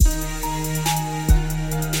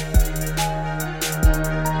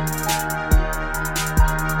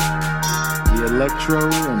Electro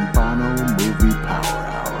and Bono Movie Power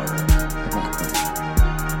Hour.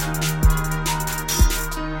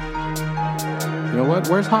 You know what?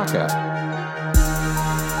 Where's Hawk at?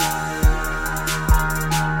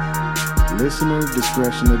 Listener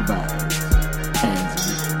discretion advised.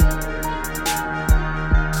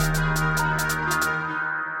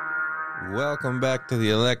 Welcome back to the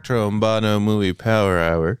Electro and Bono Movie Power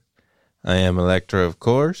Hour. I am Electro, of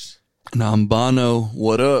course. And I'm Bono.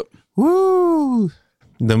 What up? Woo!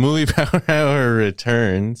 The Movie Power Hour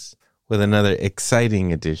returns with another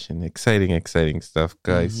exciting edition. Exciting stuff,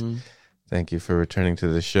 guys. Mm-hmm. Thank you for returning to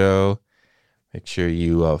the show. Make sure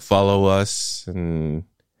you follow us and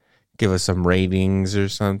give us some ratings or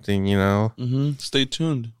something, you know. Mm-hmm. Stay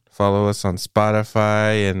tuned. Follow us on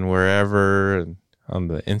Spotify and wherever, and on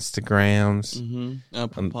the Instagrams,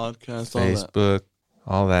 Apple Podcasts, Facebook,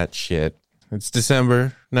 all that shit. It's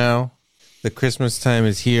December now. The Christmas time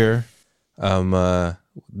is here.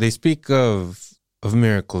 They speak of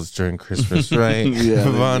miracles during Christmas, right? Yeah,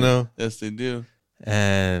 Bono? Yes, they do.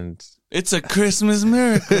 And it's a Christmas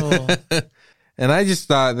miracle. and I just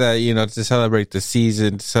thought that, you know, to celebrate the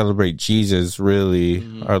season, to celebrate Jesus, really,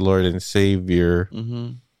 our Lord and Savior,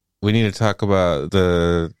 we need to talk about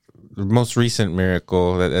the most recent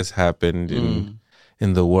miracle that has happened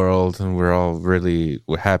in the world, and we're all really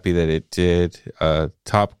happy that it did.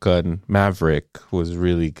 Top Gun Maverick was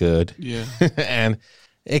really good. Yeah. And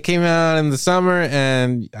it came out in the summer,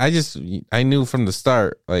 and I knew from the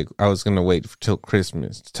start, like, I was going to wait till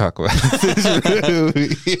Christmas to talk about this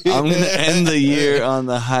movie. I'm going to end the year on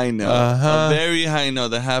the high note. A very high note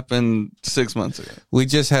that happened 6 months ago. We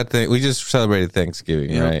just celebrated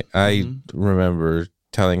Thanksgiving, right? I remember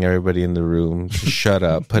telling everybody in the room to shut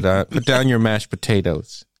up, put down your mashed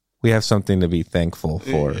potatoes. We have something to be thankful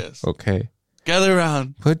for. Yes. Okay. Gather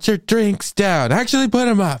around. Put your drinks down. Actually, put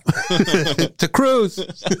them up. To Cruise.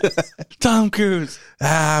 Tom Cruise.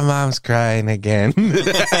 Mom's crying again.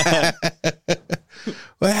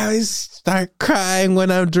 Well, I always start crying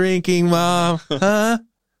when I'm drinking, Mom. Huh?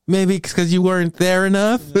 Maybe because you weren't there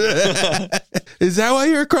enough? Is that why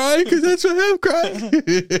you're crying? Because that's why I'm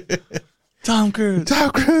crying. Tom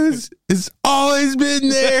Cruise has always been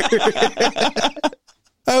there.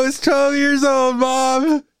 I was 12 years old,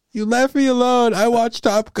 Mom. You left me alone. I watched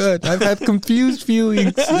Top Gun. I've had confused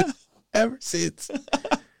feelings ever since.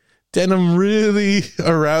 Denim really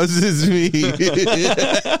arouses me.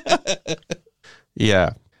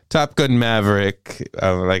 Yeah. Top Gun Maverick,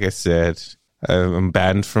 like I said, I'm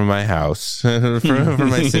banned from my house, from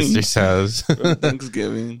my sister's house. For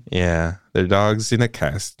Thanksgiving. Yeah, their dog's in a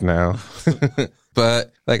cast now.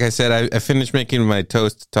 But like I said, I finished making my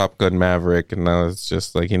toast to Top Gun Maverick, and I was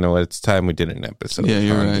just like, you know what, it's time we did an episode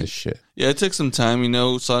on this shit. Yeah, it took some time, you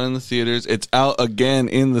know, saw it in the theaters. It's out again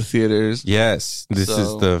in the theaters. Yes, this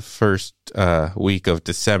is the first week of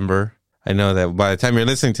December. I know that by the time you're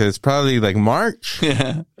listening to it, it's probably like March,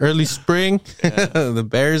 early spring. Yeah. The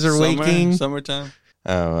bears are waking. Summertime.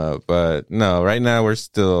 But no, right now we're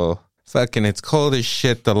still fucking, it's cold as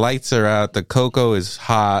shit. The lights are out. The cocoa is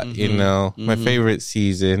hot, you know, my favorite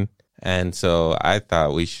season. And so I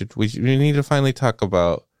thought we need to finally talk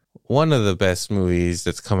about one of the best movies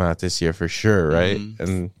that's come out this year for sure, right?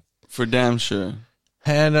 And for damn sure.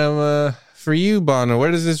 And for you, Bono,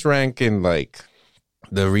 where does this rank in like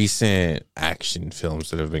the recent action films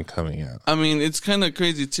that have been coming out? I mean, it's kind of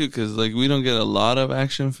crazy too, because like we don't get a lot of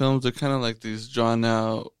action films. They're kind of like these drawn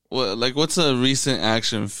out. What's a recent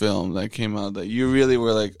action film that came out that you really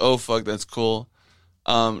were like, oh fuck, that's cool?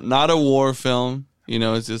 Not a war film, you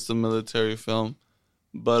know, it's just a military film,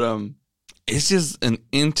 but it's just an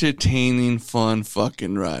entertaining, fun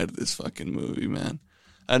fucking ride. This fucking movie, man.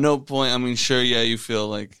 At no point, I mean, sure, yeah, you feel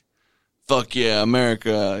like, fuck yeah,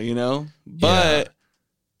 America, you know, but. Yeah.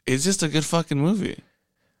 It's just a good fucking movie.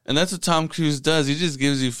 And that's what Tom Cruise does. He just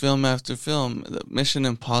gives you film after film. Mission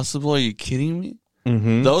Impossible, are you kidding me?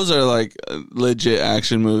 Those are like legit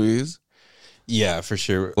action movies. Yeah, for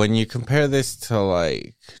sure. When you compare this to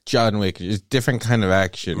like John Wick, it's different kind of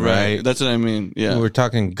action, right? That's what I mean, yeah. We're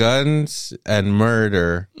talking guns and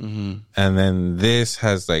murder. And then this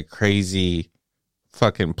has like crazy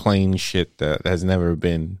fucking plane shit that has never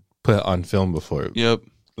been put on film before. Yep.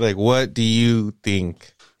 Like, what do you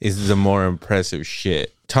think is the more impressive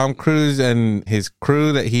shit? Tom Cruise and his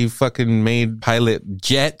crew that he fucking made pilot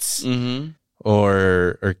jets,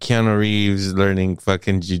 or Keanu Reeves learning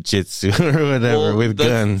fucking jujitsu or whatever with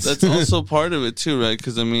guns. That's also part of it too, right?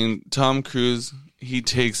 Because I mean, Tom Cruise, he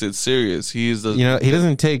takes it serious. He's the, you know, he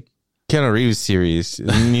doesn't take Keanu Reeves serious.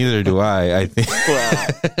 Neither do I think.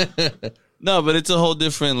 No, but it's a whole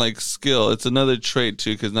different like skill. It's another trait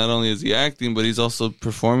too, because not only is he acting, but he's also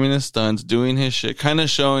performing his stunts, doing his shit, kind of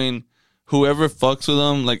showing whoever fucks with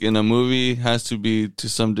him, like in a movie, has to be to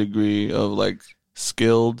some degree of like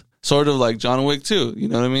skilled, sort of like John Wick too. You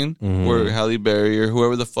know what I mean? Mm-hmm. Where Halle Berry or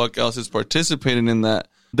whoever the fuck else is participating in that,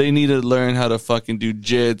 they need to learn how to fucking do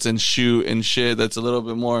jits and shoot and shit. That's a little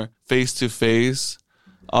bit more face to face.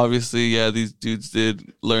 Obviously, yeah, these dudes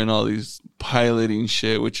did learn all these piloting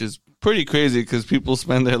shit, which is pretty crazy because people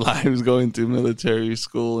spend their lives going through military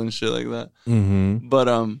school and shit like that. Mm-hmm. But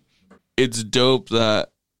it's dope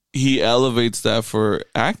that he elevates that for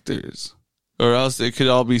actors, or else it could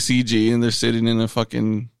all be CG and they're sitting in a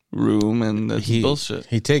fucking room and that's bullshit.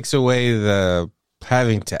 He takes away the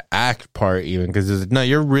having to act part even because no,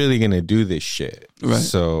 you're really gonna do this shit, right?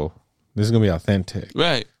 So this is gonna be authentic,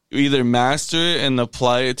 right? Either master it and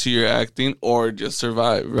apply it to your acting, or just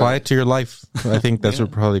survive. Right? Apply it to your life. I think that's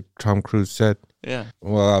what probably Tom Cruise said. Yeah.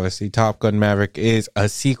 Well, obviously, Top Gun Maverick is a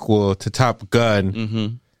sequel to Top Gun. Mm-hmm.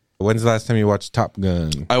 When's the last time you watched Top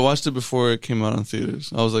Gun? I watched it before it came out on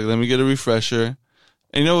theaters. I was like, let me get a refresher.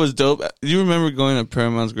 And you know what was dope? You remember going to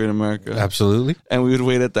Paramount's Great America? Absolutely. And we would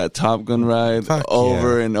wait at that Top Gun ride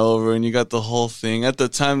over and over, and you got the whole thing. At the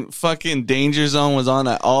time, fucking Danger Zone was on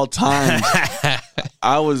at all times.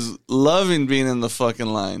 I was loving being in the fucking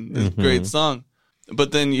line. It's a great song.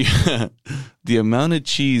 But then the amount of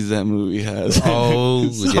cheese that movie has. Oh,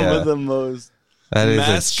 some of the most that is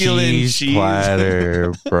masculine a cheese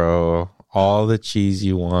platter, bro. All the cheese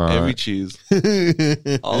you want. Every cheese.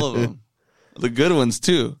 All of them. The good ones,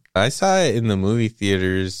 too. I saw it in the movie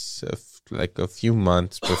theaters like a few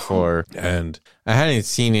months before, and I hadn't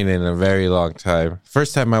seen it in a very long time.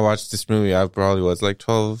 First time I watched this movie, I probably was like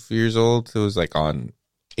 12 years old. It was like on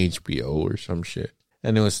HBO or some shit.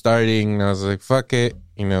 And it was starting, and I was like, fuck it.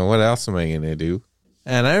 You know, what else am I going to do?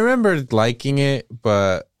 And I remember liking it,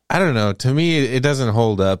 but I don't know. To me, it doesn't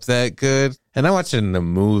hold up that good. And I watched it in the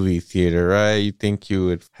movie theater, right? You'd think you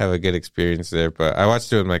would have a good experience there. But I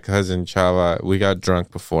watched it with my cousin, Chava. We got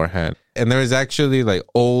drunk beforehand. And there was actually like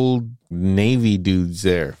old Navy dudes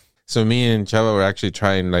there. So me and Chava were actually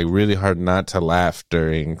trying like really hard not to laugh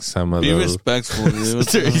during some of Be those. respectful, dude.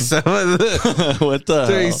 During some of the what the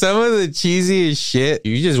during hell? some of the cheesiest shit,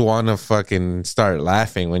 you just want to fucking start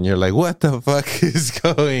laughing when you're like, what the fuck is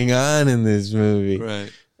going on in this movie?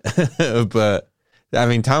 Right. But I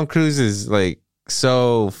mean, Tom Cruise is like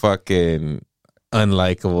so fucking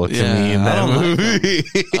unlikable to me in that movie.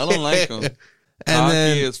 I don't like him.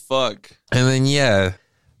 Cocky as fuck. And then yeah.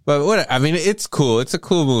 But what I mean, it's cool. It's a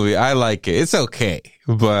cool movie. I like it. It's okay.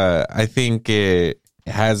 But I think it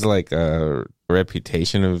has like a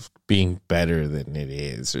reputation of being better than it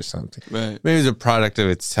is or something. Right. Maybe it's a product of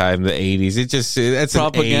its time, the 80s. That's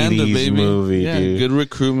propaganda, an 80s baby. movie, yeah, dude. Good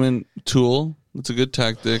recruitment tool. It's a good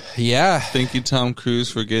tactic. Yeah. Thank you, Tom Cruise,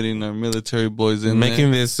 for getting our military boys in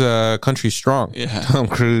Making there. this country strong. Yeah. Tom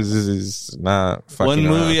Cruise is not fucking One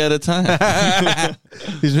movie around. at a time.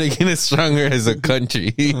 He's making it stronger as a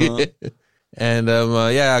country. And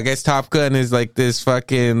yeah, I guess Top Gun is like this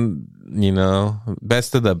fucking, you know,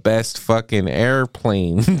 best of the best fucking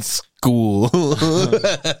airplane school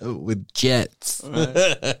with jets.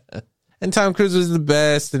 Right. And Tom Cruise was the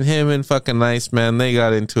best, and him and fucking Iceman, they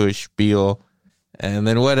got into a spiel. And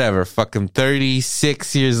then whatever, fucking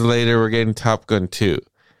 36 years later, we're getting Top Gun 2.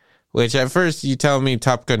 Which at first you tell me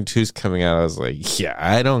Top Gun 2's coming out, I was like, yeah,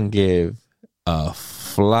 I don't give a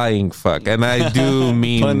flying fuck. And I do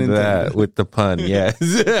mean that with the pun, yes.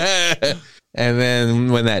 And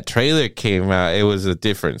then when that trailer came out, it was a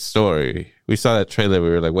different story. We saw that trailer, we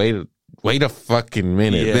were like, wait a fucking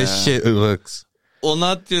minute. Yeah. This shit looks... Well,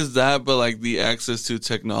 not just that, but like the access to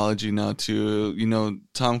technology now too. You know,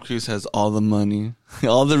 Tom Cruise has all the money,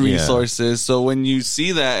 all the resources. So when you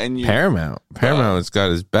see that and you... Paramount's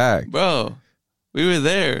got his back. Bro, we were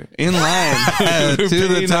there in line. To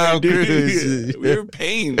the Tom Cruise. We were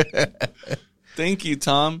paying. Thank you,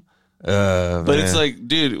 Tom. But It's like,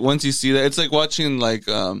 dude, once you see that, it's like watching like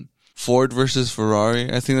Ford versus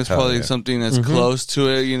Ferrari. I think that's probably something that's close to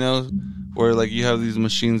it, you know, where like you have these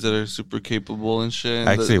machines that are super capable and shit. And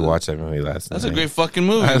I actually watched that movie last night. That's a great fucking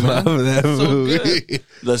movie. I man. love that movie. Good.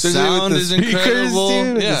 The Especially sound with is the speakers, incredible.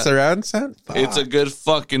 dude, with Yeah. the surround sound. It's a good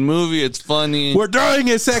fucking movie. It's funny. We're doing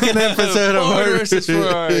a second episode of Ford Ford versus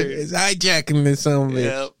Ferrari. It's hijacking this on me.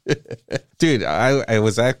 Yep. Dude, I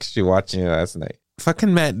was actually watching it last night.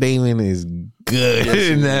 Fucking Matt Damon is good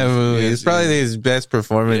in that movie. Yes, it's probably his best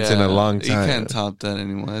performance in a long time. You can't top that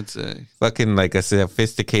anymore. That's it. Fucking like a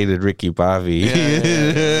sophisticated Ricky Bobby. Yeah,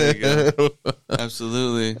 there you go.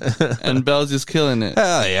 Absolutely. And Belle's just killing it.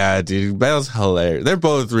 Hell yeah, dude. Belle's hilarious. They're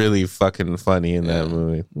both really fucking funny in that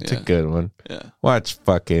movie. It's a good one. Yeah. Watch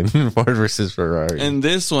fucking Ford versus Ferrari. And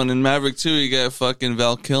this one, in Maverick 2, you got fucking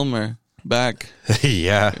Val Kilmer back.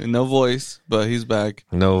 Yeah. No voice, but he's back.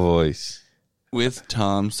 No voice. With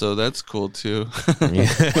Tom, so that's cool too.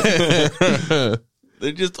 Yeah.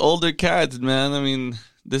 They're just older cats, man. I mean,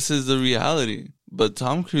 this is the reality. But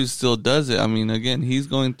Tom Cruise still does it. I mean, again, he's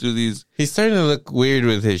going through these... He's starting to look weird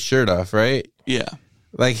with his shirt off, right? Yeah.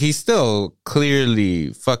 Like, he's still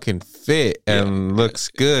clearly fucking fit and looks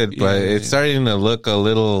good, but it's starting to look a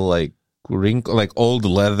little like wrinkle, like old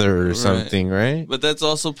leather or something, right? But that's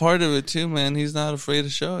also part of it too, man. He's not afraid to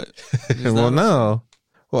show it. Well, no.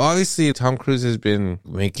 Well, obviously, Tom Cruise has been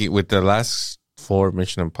making, with the last 4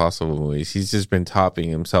 Mission Impossible movies, he's just been topping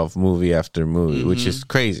himself movie after movie, which is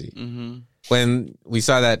crazy. When we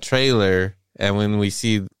saw that trailer and when we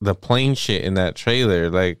see the plane shit in that trailer,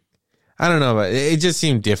 like, I don't know, but it just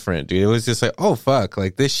seemed different, dude. It was just like, oh, fuck.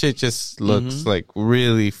 Like, this shit just looks like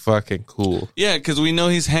really fucking cool. Yeah, because we know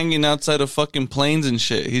he's hanging outside of fucking planes and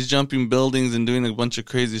shit. He's jumping buildings and doing a bunch of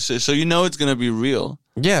crazy shit. So you know it's going to be real.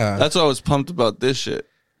 Yeah. That's why I was pumped about this shit.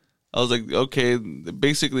 I was like, okay,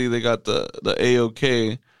 basically they got the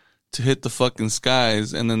A-OK to hit the fucking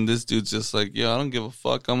skies. And then this dude's just like, yo, I don't give a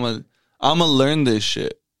fuck. I'm gonna learn this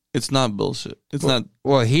shit. It's not bullshit. It's not.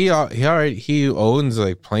 Well, he owns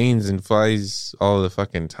like planes and flies all the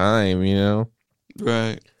fucking time, you know?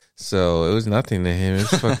 Right. So it was nothing to him.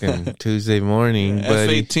 It's fucking Tuesday morning.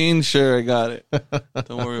 F-18, sure, I got it.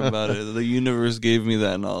 Don't worry about it. The universe gave me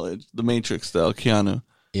that knowledge. The Matrix style, Keanu.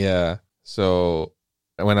 Yeah. So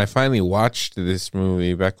when I finally watched this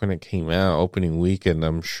movie back when it came out, opening weekend,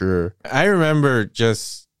 I'm sure. I remember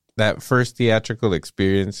just that first theatrical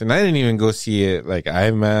experience, and I didn't even go see it like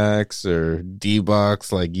IMAX or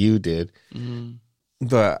D-Box like you did.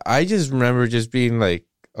 But I just remember just being like,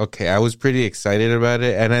 okay, I was pretty excited about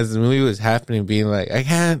it. And as the movie was happening, being like, I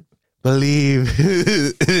can't believe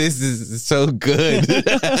this is so good.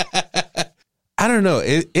 I don't know.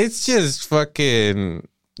 It's just fucking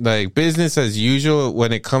like business as usual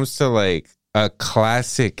when it comes to like a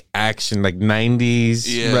classic action, like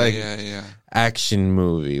 90s action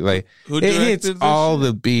movie. Like it hits all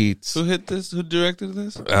the beats. Who directed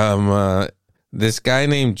this? This guy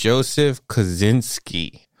named Joseph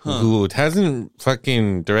Kosinski, who hasn't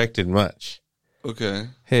fucking directed much. Okay.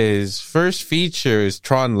 His first feature is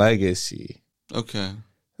Tron Legacy. Okay.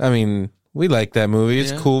 I mean, we like that movie.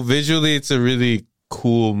 It's cool. Visually, it's a really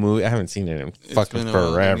cool movie. I haven't seen it in fucking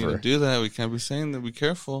forever. We need to do that. We can't be saying that. Be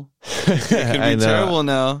careful. It can be terrible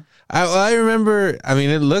now. I remember, I mean,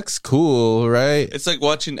 it looks cool, right? It's like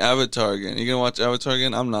watching Avatar again. You gonna watch Avatar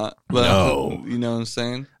again? I'm not. But no. You know what I'm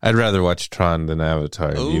saying? I'd rather watch Tron than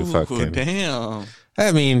Avatar. Oh, you fucking damn.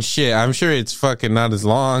 I mean, shit, I'm sure it's fucking not as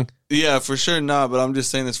long. Yeah, for sure not. But I'm just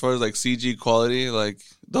saying as far as like CG quality, like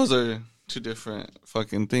those are two different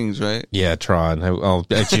fucking things, right? Yeah, Tron.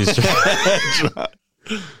 I choose Tron.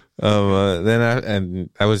 Then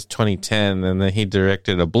that was 2010, and then he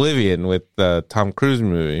directed Oblivion with the Tom Cruise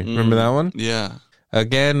movie. Remember that one? Yeah.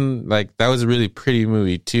 Again, like that was a really pretty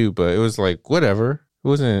movie too, but it was like whatever. It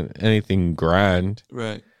wasn't anything grand.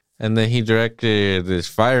 Right. And then he directed this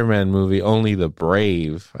fireman movie, Only the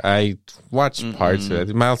Brave. I watched parts of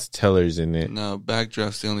it. Miles Teller's in it. No,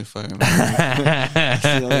 Backdraft's the only fireman. That's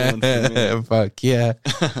the only one for me. Fuck yeah.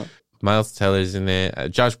 Miles Teller's in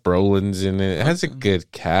it. Josh Brolin's in it. It has a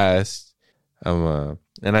good cast. And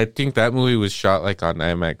I think that movie was shot like on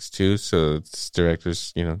IMAX too. So it's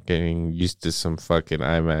directors, getting used to some fucking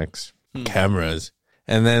IMAX cameras.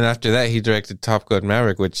 And then after that, he directed Top Gun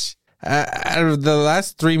Maverick, which out of the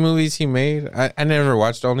last 3 movies he made, I never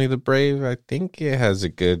watched Only the Brave. I think it has a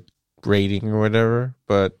good rating or whatever.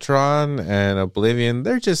 But Tron and Oblivion,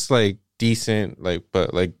 they're just like decent, but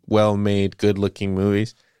well-made, good-looking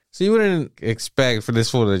movies. So you wouldn't expect for this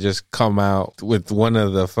fool to just come out with one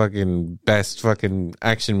of the fucking best fucking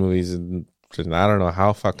action movies in I don't know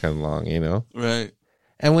how fucking long, Right.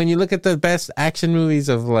 And when you look at the best action movies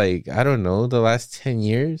of I don't know, the last 10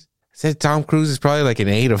 years, I said Tom Cruise is probably like an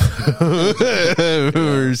 8 of them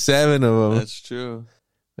or 7 of them. That's true.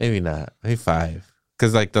 Maybe not. Maybe 5.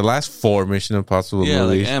 Because the last 4 Mission Impossible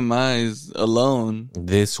movies. Yeah, like MI's alone.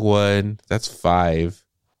 This one, that's 5.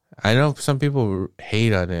 I know some people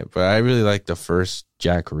hate on it, but I really like the first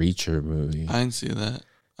Jack Reacher movie. I didn't see that.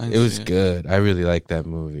 It was good. I really like that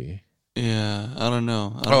movie. Yeah, I don't know.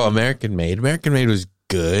 American Made. American Made was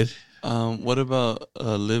good. What about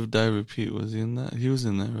Live, Die, Repeat? Was he in that? He was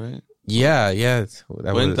in that, right? Yeah.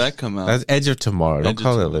 When did that come out? That's Edge of Tomorrow. Don't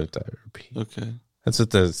call it Live, Die, Repeat. Okay. That's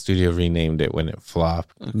what the studio renamed it when it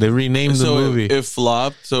flopped. They renamed the movie. It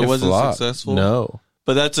flopped, so it wasn't successful? No.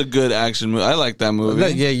 But that's a good action movie. I like that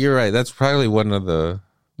movie. Yeah, you're right. That's probably one of the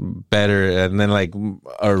better and then like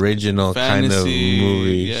original Fantasy, kind of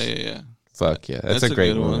movies. Yeah. Fuck yeah. That's a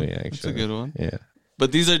great movie, actually. That's a good one. Yeah.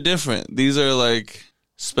 But these are different. These are like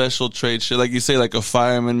special trade shit. Like you say, like a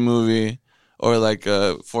fireman movie or like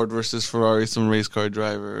a Ford versus Ferrari, some race car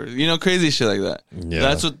driver. You know, crazy shit like that. Yeah.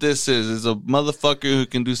 That's what this is a motherfucker who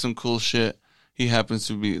can do some cool shit. He happens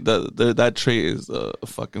to be that trait is a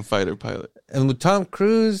fucking fighter pilot. And Tom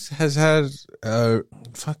Cruise has had a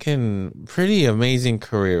fucking pretty amazing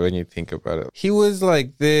career when you think about it. He was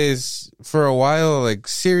like this for a while, like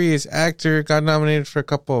serious actor, got nominated for a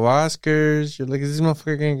couple of Oscars. You're like, is this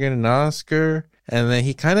motherfucker gonna get an Oscar? And then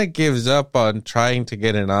he kind of gives up on trying to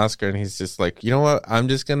get an Oscar, and he's just like, you know what? I'm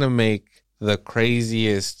just gonna make the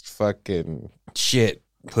craziest fucking shit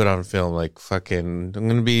put on film, like fucking I'm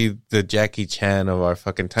gonna be the Jackie Chan of our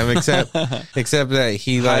fucking time, except that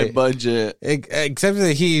he high like budget, except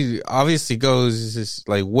that he obviously goes just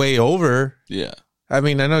like way over. Yeah, I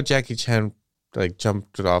mean, I know Jackie Chan like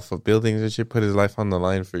jumped off of buildings and shit, put his life on the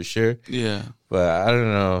line for sure. Yeah, but I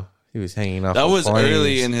don't know, he was hanging off. That was planes.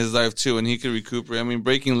 early in his life too, and he could recuperate. I mean,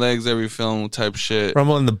 breaking legs every film type shit.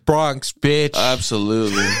 Rumble in the Bronx, bitch.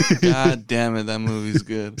 Absolutely. God damn it, that movie's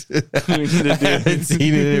good. We need to do I haven't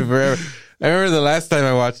seen it in forever. I remember the last time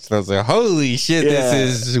I watched it, I was like, "Holy shit,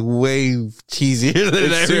 this is way cheesier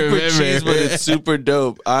than I super remember." Cheese, but it's super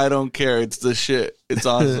dope. I don't care. It's the shit. It's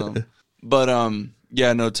awesome. But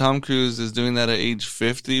yeah, no. Tom Cruise is doing that at age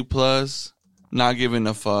 50 plus, not giving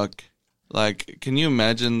a fuck. Like, can you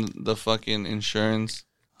imagine the fucking insurance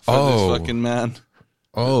for this fucking man?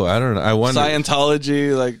 Oh, I don't know. I wonder.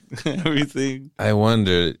 Scientology, like everything. I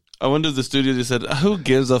wonder. If the studio just said, "Who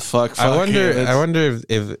gives a fuck?" I wonder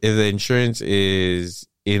if the insurance is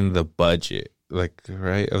in the budget, like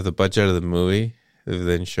right of the budget of the movie. If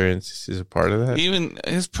the insurance is a part of that, even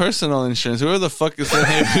his personal insurance. Whoever the fuck is saying,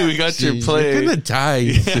 "Hey, we got your play." You're gonna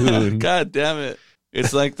die soon. God damn it!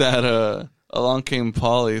 It's like that. Along Came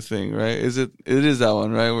Polly thing, right? It is that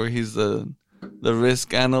one, right? Where he's the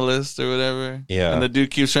risk analyst or whatever. Yeah. And the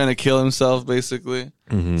dude keeps trying to kill himself, basically.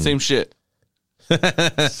 Mm-hmm. Same shit.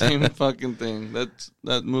 Same fucking thing.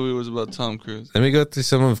 That movie was about Tom Cruise. Let me go through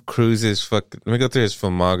some of Cruise's let me go through his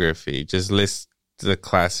filmography. Just list the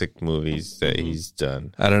classic movies that he's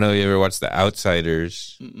done. I don't know if you ever watched The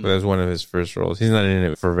Outsiders, but that was one of his first roles. He's not in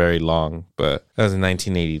it for very long, but that was in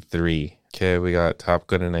 1983. Okay, we got Top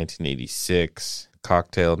Gun in 1986.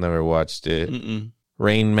 Cocktail, never watched it.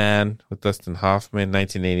 Rain Man with Dustin Hoffman,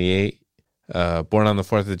 1988. Born on the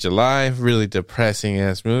 4th of July, really depressing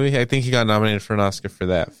ass movie. I think he got nominated for an Oscar for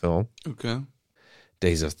that film. Okay.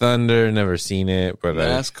 Days of Thunder, never seen it, but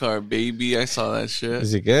NASCAR, baby, I saw that shit.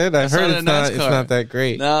 Is it good? I've heard it's not that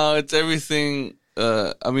great. No, it's everything.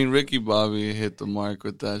 I mean, Ricky Bobby hit the mark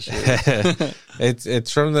with that shit.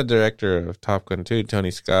 It's from the director of Top Gun 2,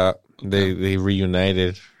 Tony Scott. They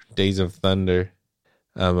reunited. Days of Thunder,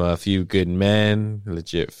 A Few Good Men,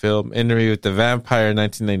 legit film. Interview with the Vampire,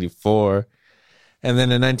 1994. And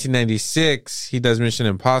then in 1996, he does Mission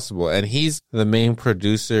Impossible. And he's the main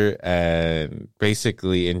producer and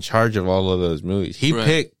basically in charge of all of those movies. He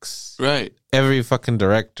picks every fucking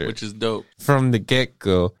director. Which is dope. From the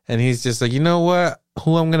get-go. And he's just like, you know what?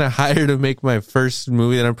 Who I'm going to hire to make my first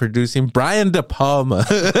movie that I'm producing? Brian De Palma.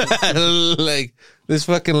 Like, this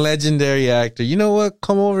fucking legendary actor. You know what?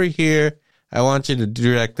 Come over here. I want you to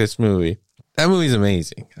direct this movie. That movie's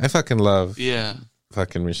amazing. I fucking love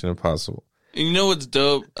fucking Mission Impossible. And you know what's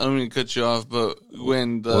dope? I don't mean to cut you off, but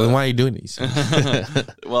when well, then why are you doing these?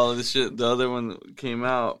 Well, the other one came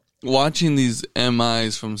out, watching these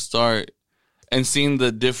MIs from start and seeing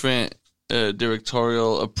the different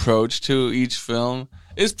directorial approach to each film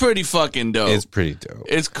is pretty fucking dope. It's pretty dope.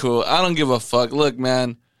 It's cool. I don't give a fuck. Look,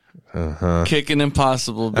 man. Kicking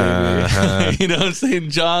Impossible, baby. You know what I'm saying?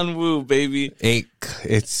 John Woo, baby.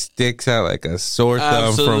 It sticks out like a sore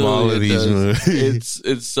thumb from all of these movies.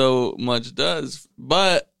 It so much does.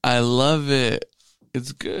 But I love it.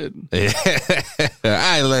 It's good.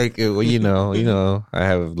 I like it. Well, you know, I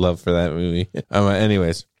have love for that movie.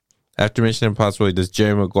 Anyways, after Mission Impossible, he does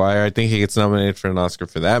Jerry Maguire. I think he gets nominated for an Oscar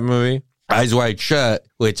for that movie. Eyes Wide Shut,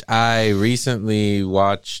 which I recently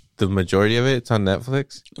watched the majority of it. It's on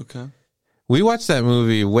Netflix. Okay. We watched that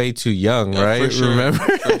movie way too young, right? For sure.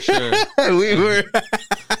 Remember? For sure. We were...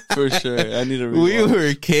 For sure. I need to rewatch. We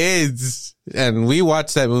were kids, and we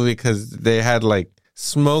watched that movie because they had, like,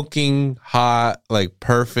 smoking, hot, like,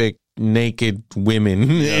 perfect, naked women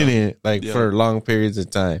in it, like, for long periods of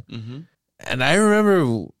time. Mm-hmm. And I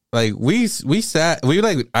remember like we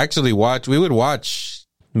like actually watch. We would watch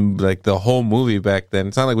like the whole movie back then.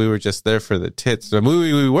 It's not like we were just there for the tits. The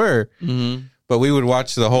movie we were, but we would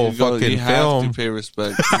watch the whole fucking you film. have to pay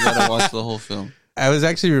respect. You gotta watch the whole film. I was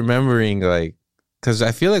actually remembering, like, because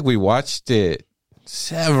I feel like we watched it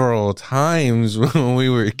several times when we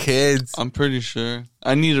were kids. I'm pretty sure.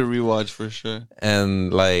 I need a rewatch for sure.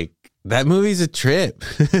 And, like, that movie's a trip.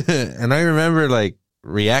 And I remember, like,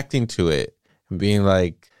 reacting to it and being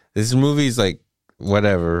like, this movie's, like,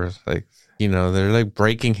 whatever. Like, you know, they're, like,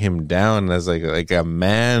 breaking him down as, like a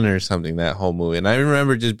man or something, that whole movie. And I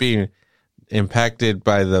remember just being impacted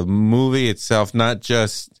by the movie itself, not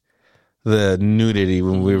just the nudity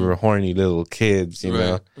when we were horny little kids, you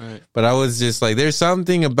know. Right. But I was just like, there's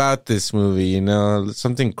something about this movie, you know,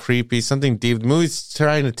 something creepy, something deep. The movie's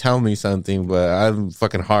trying to tell me something, but I'm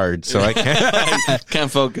fucking hard, so I can't.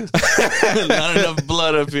 Can't focus. Not enough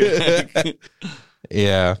blood up here.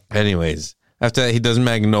 Yeah. Anyways, after that, he does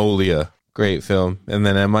Magnolia. Great film. And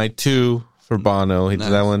then MI2 for Bono. He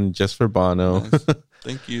did that one just for Bono. Nice.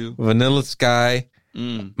 Thank you. Vanilla Sky.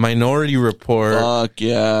 Minority Report. Fuck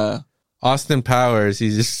yeah. Austin Powers,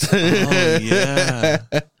 he's just... Oh, yeah.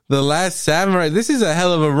 The Last Samurai. This is a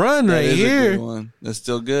hell of a run That right is here. a good one. That's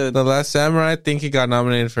still good. The Last Samurai, I think he got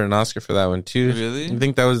nominated for an Oscar for that one, too. Really? I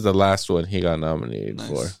think that was the last one he got nominated Nice.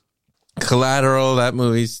 for. Collateral, that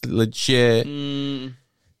movie's legit.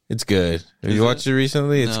 It's good. Have you watched it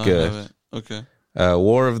recently? It's No, I good. haven't. Okay.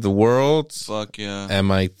 War of the Worlds. Fuck yeah.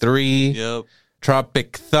 MI3. Yep.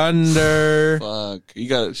 Tropic Thunder. Fuck.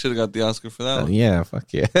 You should have got the Oscar for that one. Yeah,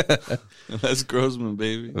 fuck yeah. That's Grossman,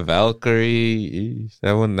 baby. Valkyrie.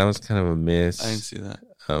 That was kind of a miss. I didn't see that.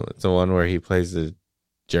 It's the one where he plays the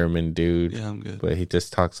German dude. Yeah, I'm good. But he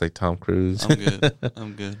just talks like Tom Cruise. I'm good.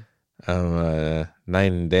 I'm good.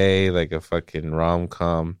 Night and Day, like a fucking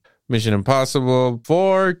rom-com. Mission Impossible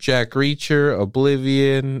 4, Jack Reacher,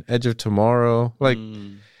 Oblivion, Edge of Tomorrow. Like,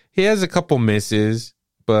 he has a couple misses,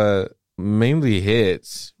 but mainly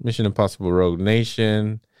hits. Mission Impossible Rogue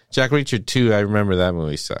Nation. Jack Reacher 2, I remember that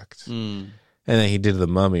movie sucked. And then he did The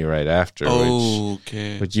Mummy right after,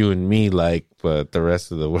 which you and me like, but the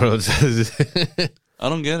rest of the world says I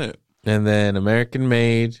don't get it. And then American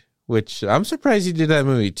Made, which I'm surprised you did that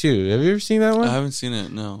movie too. Have you ever seen that one? I haven't seen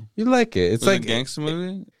it, no. You like it. It's like a gangster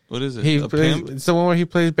movie? What is it? It's the one where he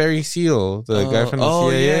plays Barry Seal, the guy from the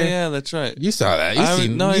CIA. Yeah, that's right. You saw that. I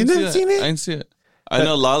didn't see it? I didn't see it. I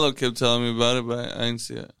know Lalo kept telling me about it, but I didn't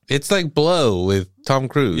see it. It's like Blow with Tom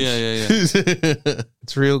Cruise. Yeah.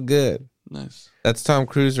 It's real good. Nice. That's Tom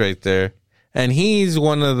Cruise right there. And he's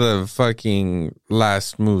one of the fucking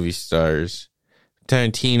last movie stars.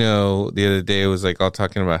 Tarantino the other day was like all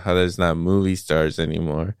talking about how there's not movie stars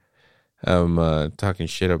anymore. Talking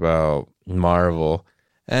shit about Marvel.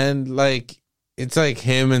 And like, it's like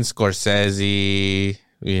him and Scorsese,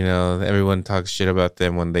 you know, everyone talks shit about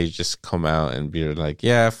them when they just come out and be like,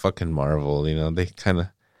 yeah, fucking Marvel, you know, they kind of,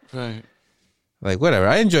 right. Like, whatever.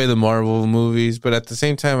 I enjoy the Marvel movies, but at the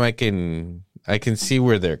same time, I can see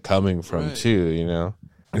where they're coming from too, you know.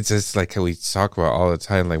 It's just like how we talk about all the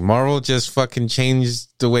time. Like, Marvel just fucking changed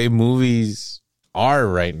the way movies are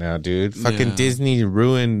right now, dude. Fucking Disney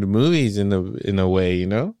ruined movies in a way, you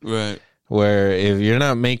know? Right. Where if you're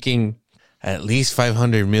not making at least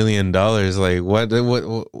 $500 million, like what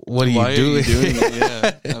are you doing? Are you doing it?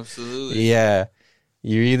 Yeah, absolutely. Yeah.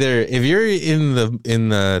 You're either, if you're in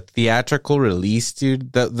the theatrical release,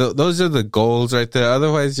 dude, those are the goals right there.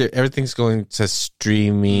 Otherwise, everything's going to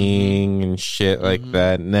streaming and shit like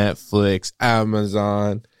that. Netflix,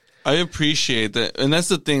 Amazon. I appreciate that, and that's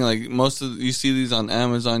the thing. Like you see these on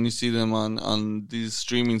Amazon, you see them on these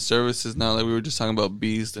streaming services now. Like we were just talking about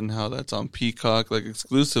Beast and how that's on Peacock, like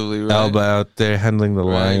exclusively. Right? Alba out there handling the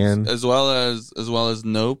lion, as well as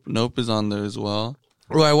Nope. Nope is on there as well.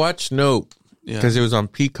 Well, I watched Nope because it was on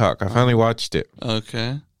Peacock. I finally watched it.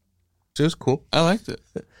 Okay, it was cool. I liked it.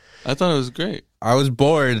 I thought it was great. I was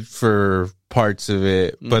bored for parts of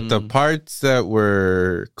it, but the parts that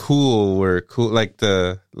were cool. Like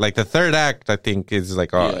the third act, I think is like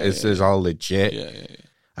is all legit. Yeah.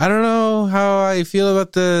 I don't know how I feel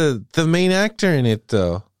about the main actor in it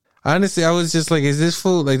though. Honestly, I was just like, is this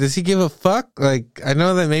fool, like, does he give a fuck? Like, I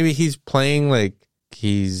know that maybe he's playing like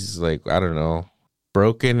he's like, I don't know,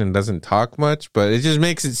 broken and doesn't talk much, but it just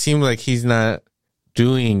makes it seem like he's not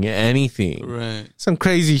doing anything. Right. Some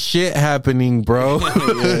crazy shit happening, bro.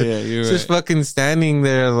 yeah, you're just fucking standing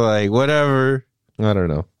there like, whatever. I don't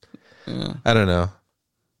know. Yeah. I don't know.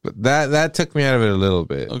 But that took me out of it a little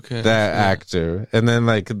bit. Okay. That actor. And then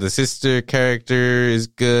like the sister character is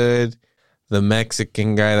good. The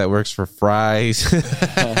Mexican guy that works for Fry's.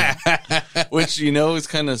 Which, you know, it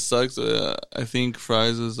kind of sucks. I think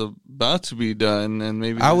Fries is about to be done, and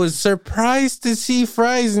maybe I was surprised to see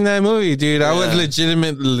Fries in that movie, dude. I was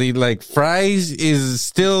legitimately like, Fries is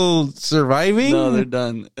still surviving? No, they're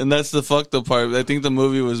done. And that's the fucked up part. I think the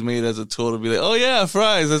movie was made as a tool to be like, oh yeah,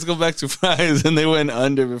 Fries, let's go back to Fries. And they went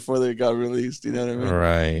under before they got released. You know what I mean?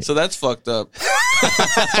 Right. So that's fucked up.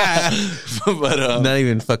 But not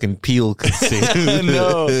even fucking Peel could sing.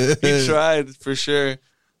 No, he tried for sure.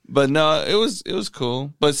 But no, it was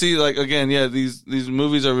cool. But see, like, again, yeah, these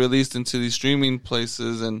movies are released into these streaming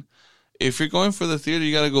places, and if you're going for the theater,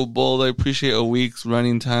 you gotta go bold. I appreciate a week's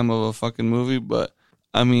running time of a fucking movie, but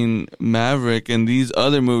I mean, Maverick and these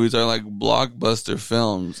other movies are like blockbuster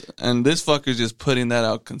films, and this fucker's just putting that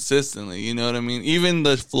out consistently. You know what I mean? Even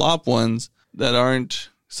the flop ones that aren't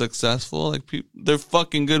successful, like, they're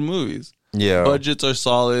fucking good movies. Yeah, budgets are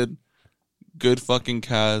solid, good fucking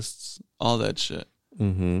casts, all that shit.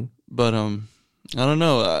 Mm-hmm. But I don't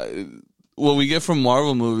know. What we get from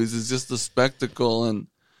Marvel movies is just the spectacle, and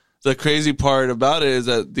the crazy part about it is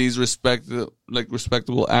that these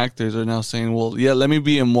respectable actors are now saying, "Well, yeah, let me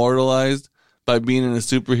be immortalized by being in a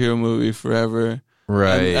superhero movie forever."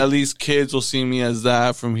 Right. And at least kids will see me as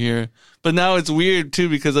that from here. But now it's weird too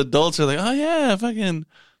because adults are like, "Oh yeah, fucking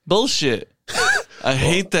bullshit." I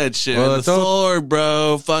hate that shit. Well, the sword,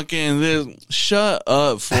 bro. Fucking this. Shut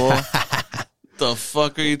up, fool. The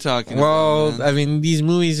fuck are you talking about? Well, I mean, these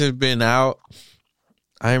movies have been out.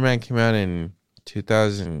 Iron Man came out in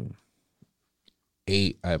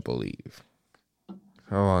 2008, I believe.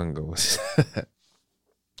 How long ago was that?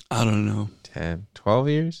 I don't know. 10, 12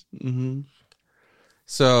 years? Mm-hmm.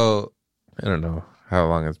 So, I don't know how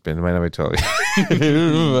long it's been. It might not be 12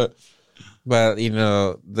 years. but, you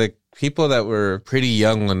know, the people that were pretty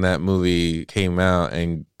young when that movie came out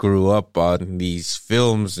and grew up on these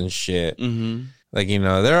films and shit, mm-hmm. like, you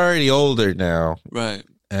know, they're already older now. Right.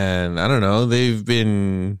 And I don't know, they've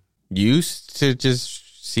been used to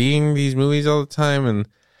just seeing these movies all the time. And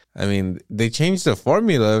I mean, they changed the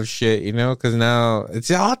formula of shit, you know, because now it's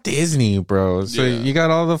all Disney, bro. So you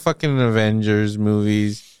got all the fucking Avengers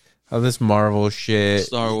movies, all this Marvel shit,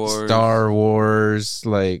 Star Wars,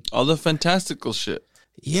 like all the fantastical shit.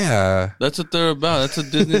 Yeah, that's what they're about. That's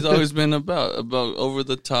what Disney's always been about over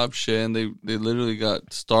the top shit. And they literally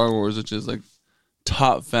got Star Wars, which is like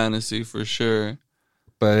top fantasy for sure.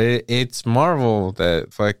 But it's Marvel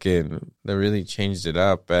that really changed it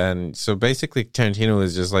up. And so basically Tarantino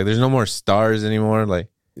was just like, there's no more stars anymore. Like,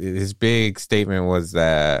 his big statement was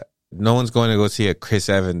that no one's going to go see a Chris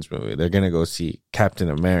Evans movie. They're going to go see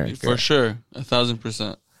Captain America. For sure.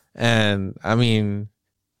 1,000%. And I mean,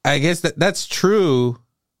 I guess that's true.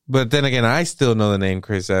 But then again, I still know the name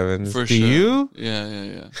Chris Evans. For Do sure. you?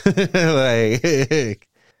 Yeah. Like,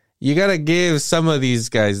 you got to give some of these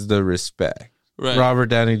guys the respect. Right. Robert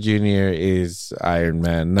Downey Jr. is Iron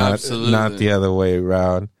Man, not the other way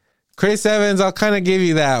around. Chris Evans, I'll kind of give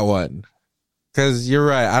you that one. Because you're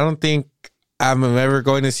right. I don't think I'm ever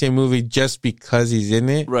going to see a movie just because he's in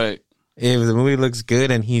it. Right. If the movie looks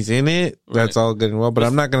good and he's in it, that's all good and well. But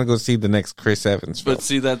I'm not going to go see the next Chris Evans film. But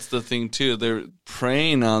see, that's the thing, too. They're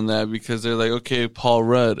preying on that because they're like, okay, Paul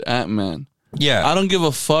Rudd, Ant-Man. Yeah. I don't give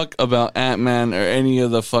a fuck about Ant-Man or any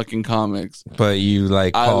of the fucking comics. But you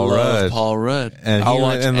like Paul Rudd. I love Paul Rudd.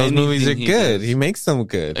 And, those movies are good. He makes them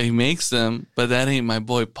good. He makes them, but that ain't my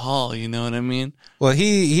boy Paul, you know what I mean? Well,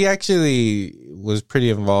 he actually was pretty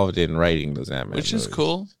involved in writing those Ant-Man Which movies. is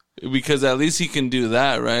cool, because at least he can do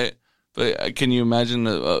that, right? But can you imagine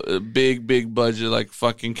a big budget like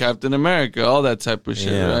fucking Captain America, all that type of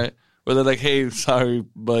shit, right? Where they're like, hey, sorry,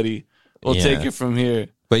 buddy, we'll take it from here.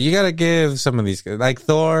 But you got to give some of these guys, like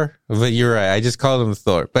Thor. But you're right. I just called him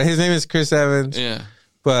Thor. But his name is Chris Evans. Yeah.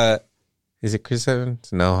 But is it Chris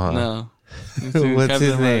Evans? No, huh? No. What's Captain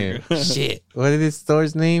his name? Shit. What is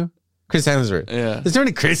Thor's name? Chris Hemsworth. Yeah. There's so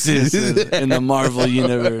many Chris's. In the Marvel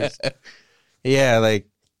universe. Yeah, like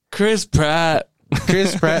Chris Pratt.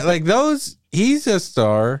 Like those, he's a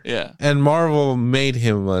star. Yeah. And Marvel made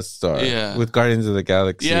him a star. Yeah. With Guardians of the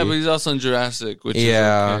Galaxy. Yeah, but he's also in Jurassic, which is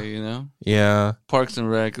okay, you know? Yeah. Parks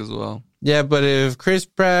and Rec as well. Yeah, but if Chris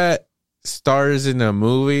Pratt stars in a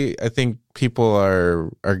movie, I think people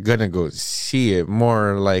are gonna go see it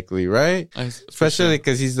more likely, right? Especially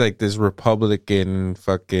because he's like this Republican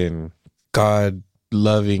fucking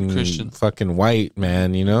God-loving Christian fucking white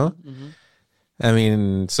man, you know? Mm-hmm. I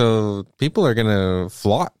mean, so people are gonna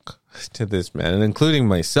flock to this man, and including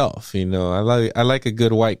myself. You know, I like a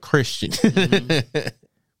good white Christian. Mm-hmm.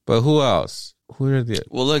 But who else? Who are the...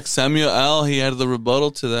 Well, look, Samuel L., he had the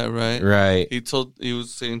rebuttal to that, right? Right. He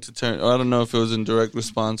was saying to turn... I don't know if it was in direct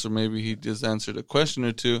response or maybe he just answered a question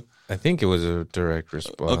or two. I think it was a direct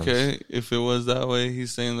response. Okay, if it was that way,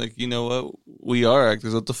 he's saying, like, you know what? We are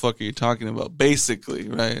actors. What the fuck are you talking about? Basically,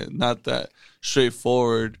 right? Not that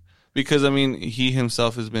straightforward. Because, I mean, he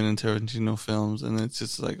himself has been in Tarantino films, and it's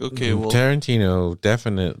just like, okay, well... Tarantino,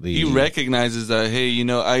 definitely. He recognizes that, hey, you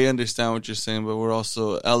know, I understand what you're saying, but we're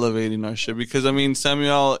also elevating our shit. Because, I mean,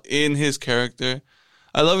 Samuel, in his character,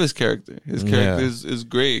 I love his character. His character is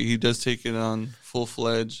great. He does take it on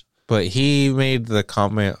full-fledged. But he made the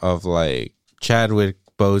comment of, like, Chadwick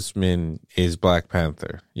Boseman is Black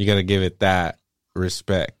Panther. You got to give it that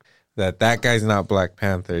respect. That guy's not Black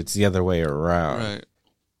Panther. It's the other way around. Right.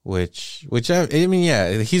 Which I mean,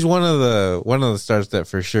 yeah, he's one of the stars that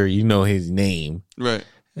for sure you know his name. Right.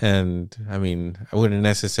 And I mean, I wouldn't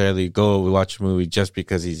necessarily go watch a movie just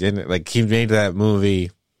because he's in it. Like, he made that movie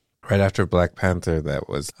right after Black Panther that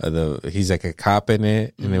was he's like a cop in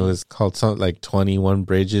it, and it was called something like 21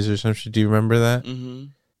 Bridges or something. Do you remember that? Mm-hmm.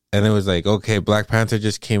 And it was like, okay, Black Panther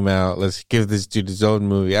just came out. Let's give this dude his own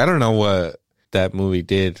movie. I don't know what that movie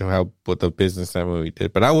did, what the business that movie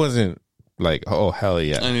did, but I wasn't like, oh, hell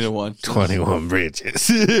yeah. I need to watch 21 Bridges.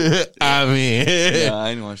 I mean, yeah, I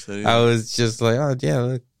didn't watch that either. I was just like, oh, yeah,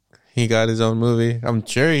 look, he got his own movie. I'm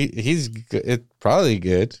sure he's good. It's probably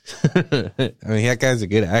good. I mean, that guy's a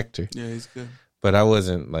good actor. Yeah, he's good. But I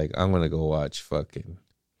wasn't like, I'm going to go watch fucking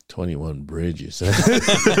 21 Bridges. That's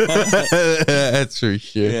for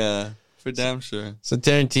sure. Yeah, for damn sure. So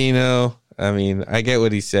Tarantino, I mean, I get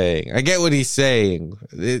what he's saying.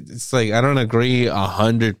 It's like, I don't agree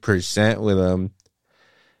 100% with him,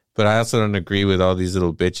 but I also don't agree with all these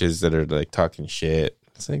little bitches that are like talking shit.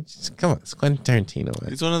 It's like, just, come on, it's Quentin Tarantino, man.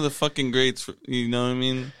 He's one of the fucking greats, you know what I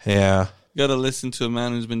mean? Yeah. You gotta listen to a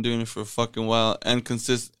man who's been doing it for a fucking while and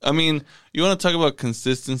I mean, you want to talk about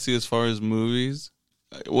consistency as far as movies?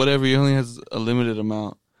 Whatever, he only has a limited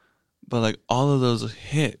amount. But like, all of those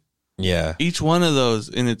hit. Yeah. Each one of those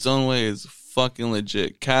in its own way is fucking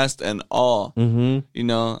legit. Cast and all. Mm-hmm. You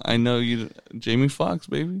know, I know you, Jamie Foxx,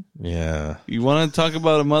 baby. Yeah. You want to talk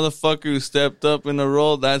about a motherfucker who stepped up in a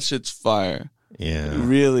role? That shit's fire. Yeah.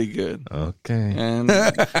 Really good. Okay. And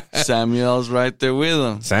Samuel's right there with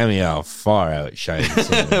him. Samuel far outshines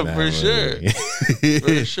him. For sure.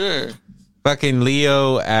 For sure. Fucking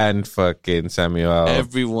Leo and fucking Samuel.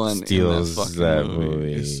 Everyone steals in that fucking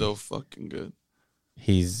movie. Is so fucking good.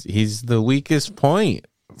 He's the weakest point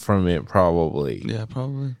from it, probably. Yeah,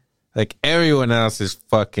 probably. Like, everyone else is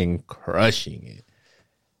fucking crushing it.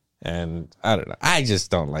 And I don't know. I just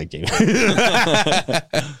don't like him.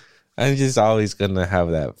 I'm just always gonna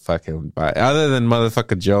have that fucking bias. Other than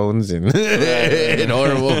motherfucker Jones and, and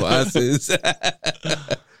horrible bosses.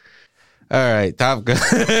 All right, Top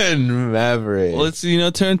Gun Maverick. Well, it's, you know,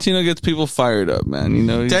 Tarantino gets people fired up, man. You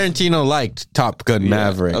know, Tarantino liked Top Gun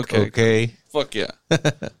Maverick. Okay. Fuck yeah.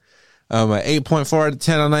 8.4 out of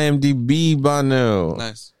 10 on IMDb, Bono.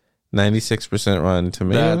 Nice. 96% Rotten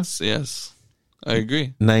Tomatoes. Yes. I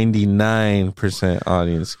agree. 99%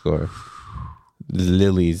 audience score.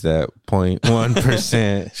 Lily's at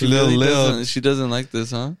 0.1%. She doesn't like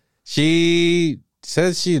this, huh? She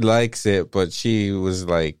says she likes it, but she was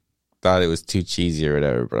like, thought it was too cheesy or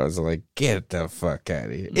whatever. But I was like, get the fuck out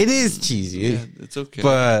of here. It is cheesy. Yeah, it's okay.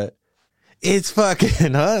 But it's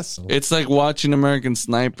fucking awesome. It's like watching American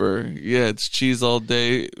Sniper. Yeah, it's cheese all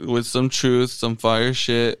day with some truth, some fire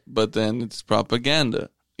shit, but then it's propaganda.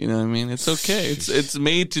 You know what I mean? It's okay. It's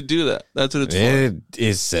made to do that. That's what it's for. It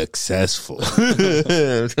is successful.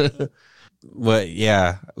 But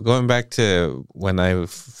yeah, going back to when I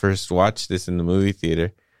first watched this in the movie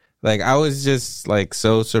theater, like, I was just like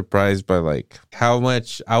so surprised by like how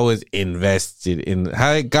much I was invested in,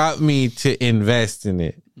 how it got me to invest in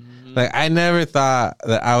it. Mm-hmm. Like, I never thought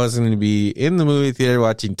that I was going to be in the movie theater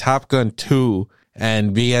watching Top Gun 2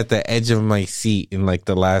 and be at the edge of my seat in like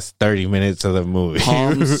the last 30 minutes of the movie.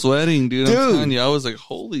 Palms sweating, dude. I'm telling you, I was like,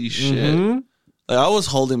 holy shit. Mm-hmm. Like, I was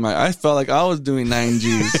holding I felt like I was doing 9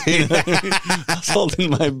 Gs. I was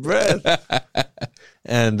holding my breath.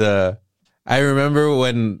 And I remember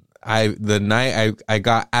when the night I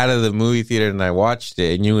got out of the movie theater and I watched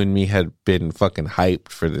it, and you and me had been fucking hyped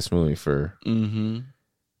for this movie for 2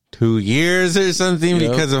 years or something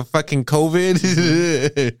because of fucking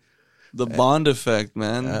COVID. The Bond effect,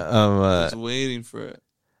 man. I was waiting for it.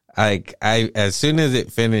 Like, as soon as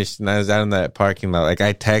it finished and I was out in that parking lot, like,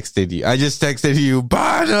 I texted you. I just texted you,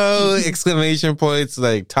 Bono! Exclamation points,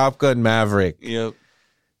 like, Top Gun Maverick. Yep.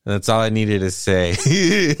 That's all I needed to say.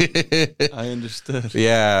 I understood.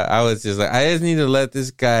 Yeah, I was just like, I just need to let this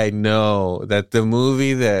guy know that the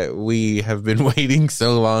movie that we have been waiting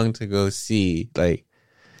so long to go see, like,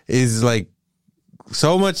 is like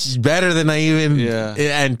so much better than I even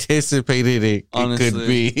anticipated it could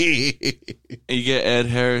be. You get Ed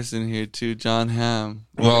Harris in here too, John Hamm.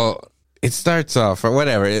 Well, it starts off, or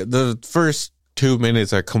whatever. The first 2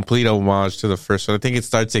 minutes are complete homage to the first one. I think it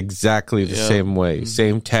starts exactly the same way.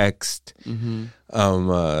 Same text.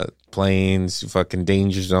 Planes, fucking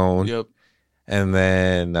danger zone. Yep. And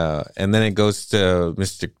then it goes to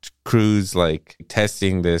Mr. Cruz like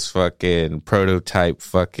testing this fucking prototype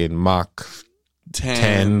fucking Mach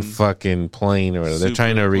 10 fucking plane or whatever. They're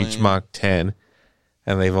trying to reach Mach 10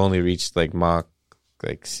 and they've only reached like Mach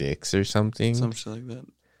like 6 or something. Some shit like that.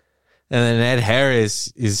 And then Ed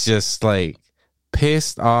Harris is just like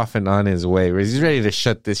pissed off and on his way. He's ready to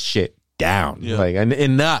shut this shit down. Yeah. Like,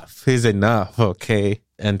 enough is enough, okay?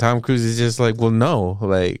 And Tom Cruise is just like, well, no.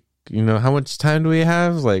 Like, you know, how much time do we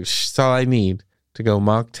have? Like, that's all I need to go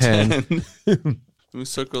Mach 10. We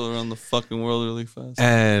circle around the fucking world really fast.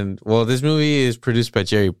 And, well, this movie is produced by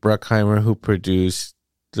Jerry Bruckheimer, who produced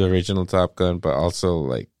the original Top Gun, but also,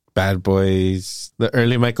 like, Bad Boys, the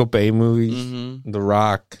early Michael Bay movies, The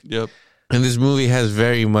Rock. Yep. And this movie has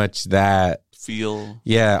very much that feel.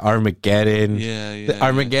 Yeah, Armageddon. Yeah.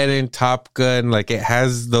 Armageddon, Top Gun, like it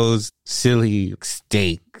has those silly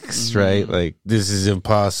stakes, right? Like, this is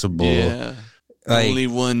impossible. Yeah. Like, only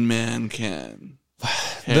one man can.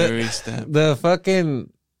 Harry Stamp.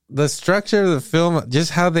 The structure of the film,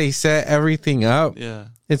 just how they set everything up. Yeah.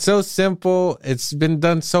 It's so simple. It's been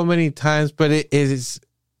done so many times, but it is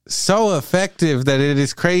so effective that it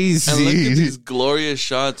is crazy. And look at these glorious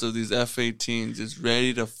shots of these F-18s just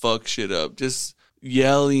ready to fuck shit up. Just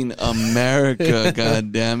yelling America,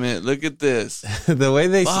 god damn it. Look at this. The way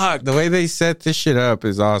they set this shit up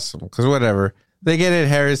is awesome. Because whatever. They get Ed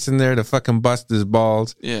Harris in there to fucking bust his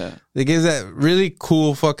balls. Yeah. They give that really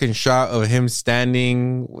cool fucking shot of him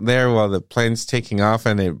standing there while the plane's taking off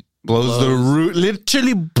and it blows the roof.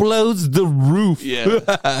 Literally blows the roof.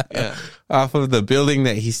 Yeah. Off of the building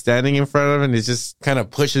that he's standing in front of, and it just kind of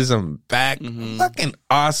pushes him back. Fucking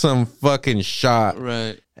awesome fucking shot.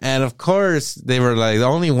 Right. And of course, they were like,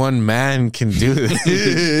 only one man can do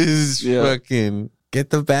this. Fucking get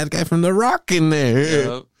the bad guy from The Rock in there.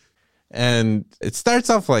 Yep. And it starts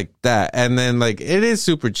off like that. And then, like, it is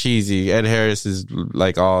super cheesy. Ed Harris is,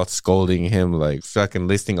 like, all scolding him, like, fucking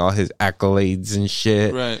listing all his accolades and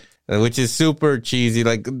shit. Right. Which is super cheesy.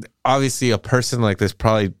 Like, obviously, a person like this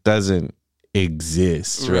probably doesn't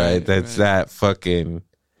exist, right? That's that fucking...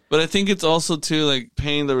 But I think it's also, too, like,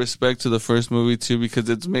 paying the respect to the first movie, too, because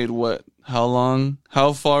it's made what? How long?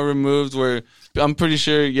 How far removed? Where I'm pretty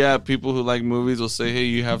sure, people who like movies will say, hey,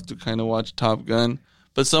 you have to kind of watch Top Gun.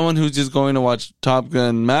 But someone who's just going to watch Top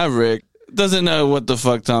Gun Maverick doesn't know what the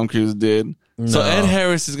fuck Tom Cruise did. No. So Ed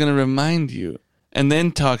Harris is going to remind you and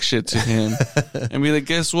then talk shit to him and be like,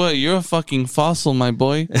 guess what? You're a fucking fossil, my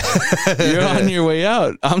boy. You're on your way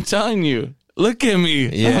out. I'm telling you. Look at me.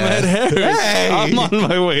 I'm Ed Harris. Hey. I'm on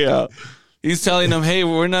my way out. He's telling them, hey,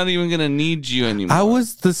 we're not even going to need you anymore. I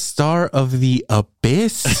was the star of The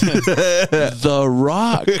Abyss. The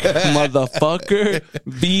Rock, motherfucker.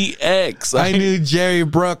 VX. I knew Jerry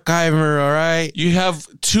Bruckheimer, all right? You have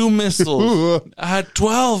 2 missiles. I had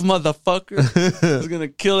 12, motherfucker. I was going to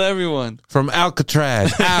kill everyone. From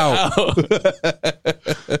Alcatraz. Ow.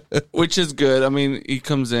 Which is good. I mean, he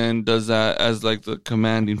comes in, does that as like the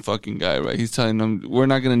commanding fucking guy, right? He's telling them, we're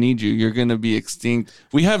not going to need you. You're going to be extinct.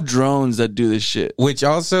 We have drones that do this shit. Which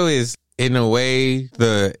also is, in a way,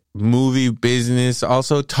 the movie business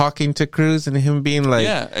also talking to Cruise and him being like,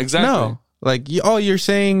 yeah, exactly. No, like, you're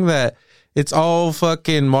saying that it's all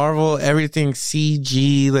fucking Marvel, everything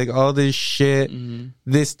CG, like all this shit.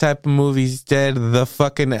 This type of movie's dead. The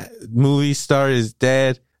fucking movie star is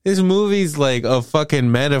dead. This movie's like a fucking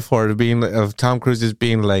metaphor to being of Tom Cruise just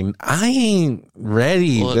being like, I ain't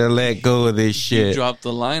ready to let go of this shit. You dropped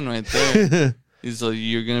the line right there. He's like,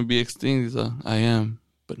 you're gonna be extinct. He's like, I am,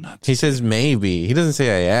 but not today. He says maybe. He doesn't say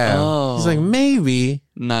I am. Oh. He's like, maybe.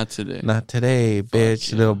 Not today. Not today,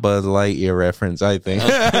 bitch. Yeah. Little Buzz Lightyear reference, I think.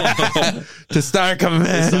 To Star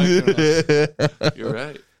Command. You're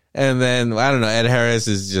right. And then, I don't know, Ed Harris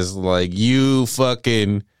is just like, you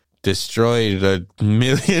fucking destroyed $1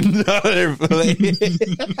 million plane.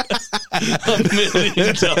 $1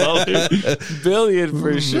 million. Billion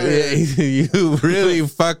for sure. You really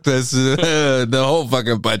fucked us the whole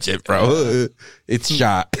fucking budget, bro. It's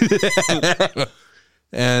shot.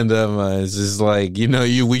 And it's just like,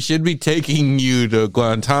 we should be taking you to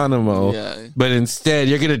Guantanamo, but instead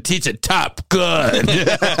you're going to teach a Top Gun.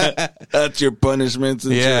 That's your punishment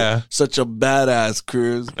since you're such a badass,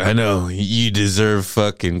 Cruz. I know. You deserve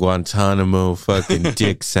fucking Guantanamo fucking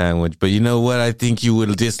dick sandwich. But you know what I think you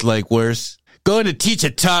would dislike worse? Going to teach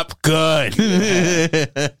a Top Gun.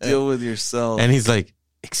 Deal with yourself. And he's like,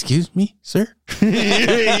 excuse me, sir?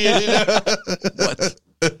 What?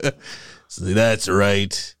 So that's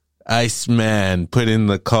right. Iceman put in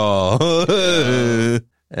the call.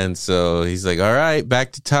 And so he's like, all right,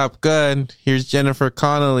 back to Top Gun. Here's Jennifer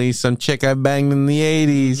Connelly, some chick I banged in the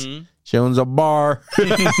 80s. Mm-hmm. She owns a bar.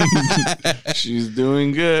 She's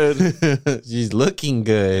doing good. She's looking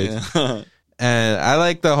good. Yeah. And I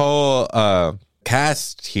like the whole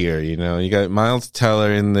cast here, You got Miles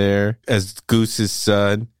Teller in there as Goose's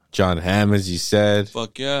son. John Hamm, as you said.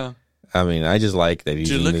 Fuck yeah. I mean, I just like that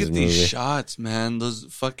he's in this movie. Dude, look at these shots, man. Those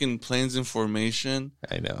fucking planes in formation.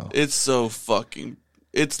 I know. It's so fucking...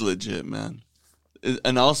 It's legit, man.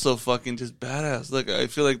 And also fucking just badass. Look, I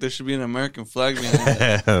feel like there should be an American flag behind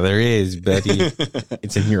it. There is, Betty.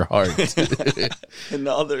 It's in your heart. In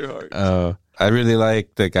all their hearts. I really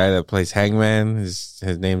like the guy that plays Hangman.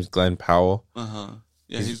 His name's Glenn Powell. Uh-huh.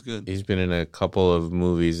 Yeah, he's good. He's been in a couple of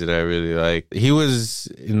movies that I really like. He was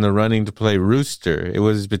in the running to play Rooster. It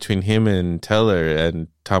was between him and Teller, and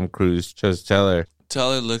Tom Cruise chose Teller.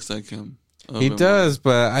 Teller looks like him. He does,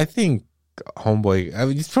 but I think Homeboy. I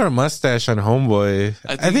mean, he's put a mustache on Homeboy.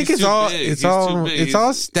 I think it's all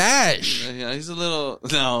stash. Yeah, he's a little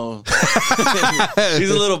he's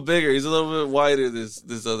a little bigger. He's a little bit wider.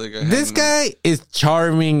 This other guy. This guy is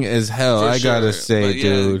charming as hell. I gotta say,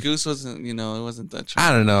 dude. Goose wasn't. It wasn't that charming.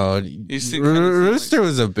 I don't know. Rooster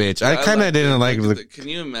was a bitch. I kind of didn't like. Can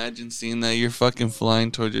you imagine seeing that? You're fucking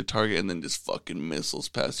flying towards your target, and then just fucking missiles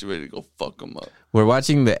pass you, ready to go fuck them up. We're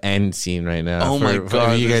watching the end scene right now. Oh my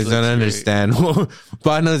God. If you guys don't understand,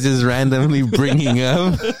 Bono's just randomly bringing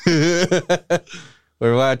up.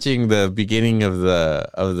 We're watching the beginning of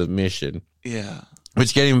the mission. Yeah.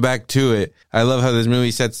 Which, getting back to it, I love how this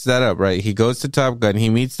movie sets that up, right? He goes to Top Gun. He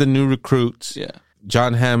meets the new recruits. Yeah.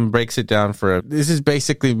 John Hamm breaks it down for him. This is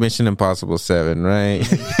basically Mission Impossible 7, right?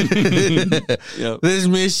 Yep. This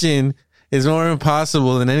mission is more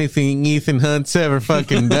impossible than anything Ethan Hunt's ever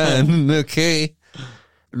fucking done. Okay.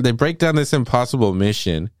 They break down this impossible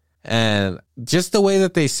mission, and just the way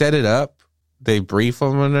that they set it up, they brief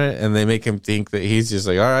him on it, and they make him think that he's just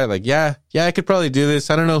like, all right, like, yeah, I could probably do this.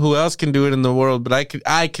 I don't know who else can do it in the world, but I can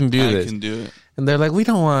do this. I can do it. And they're like, we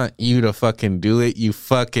don't want you to fucking do it, you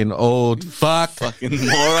fucking old fuck. Fucking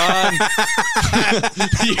moron.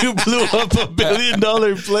 You blew up $1 billion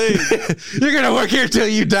plane. You're going to work here till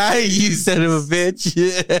you die, you son of a bitch.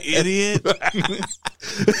 Idiot.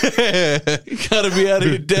 You got to be out of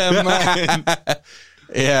your damn mind.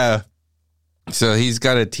 Yeah. So he's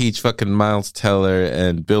got to teach fucking Miles Teller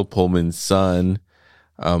and Bill Pullman's son,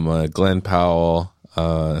 Glenn Powell,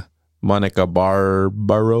 Monica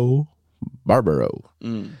Barbaro.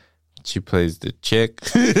 She plays the chick.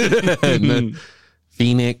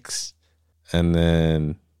 Phoenix. And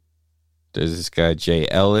then there's this guy, Jay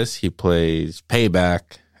Ellis. He plays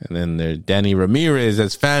Payback. And then there's Danny Ramirez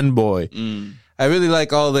as Fanboy. I really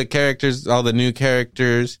like all the characters, all the new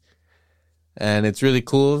characters. And it's really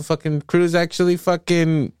cool. Fucking Cruise actually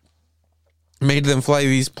fucking made them fly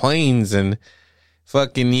these planes and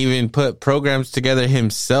fucking even put programs together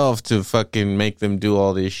himself to fucking make them do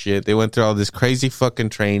all this shit. They went through all this crazy fucking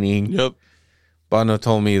training. Yep. Bono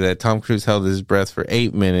told me that Tom Cruise held his breath for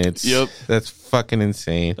 8 minutes. Yep. That's fucking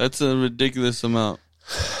insane. That's a ridiculous amount.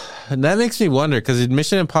 And that makes me wonder, because in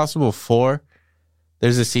Mission Impossible 4,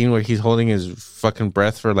 there's a scene where he's holding his fucking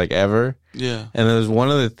breath for like ever. Yeah. And it was one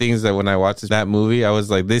of the things that when I watched that movie, I was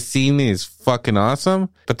like, this scene is fucking awesome,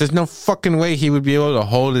 but there's no fucking way he would be able to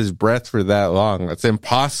hold his breath for that long. That's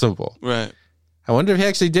impossible. Right. I wonder if he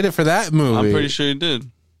actually did it for that movie. I'm pretty sure he did.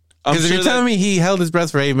 Because if you're telling me he held his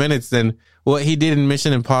breath for 8 minutes, then what he did in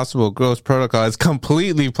Mission Impossible Ghost Protocol is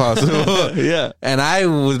completely possible. Yeah. And I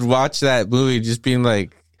would watch that movie just being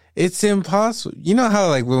like, it's impossible. You know how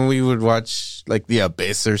like when we would watch like The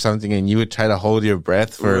Abyss or something and you would try to hold your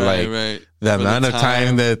breath for the amount of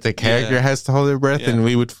time that the character has to hold their breath, and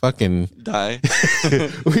we would fucking die.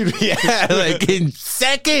 Like in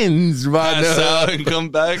seconds, pass out and come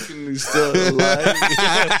back and he's still alive.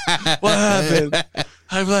 What happened?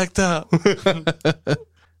 I blacked out.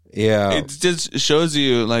 Yeah. It just shows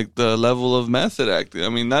you like the level of method acting. I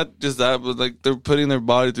mean, not just that, but like they're putting their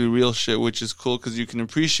body through real shit, which is cool because you can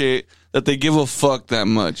appreciate that they give a fuck that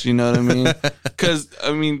much. You know what I mean? Because,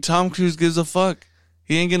 I mean, Tom Cruise gives a fuck.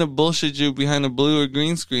 he ain't gonna bullshit you behind a blue or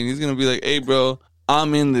green screen. He's gonna be like, hey, bro,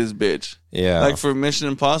 I'm in this bitch. Yeah. Like for Mission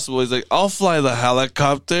Impossible, he's like, I'll fly the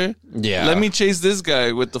helicopter. Yeah. Let me chase this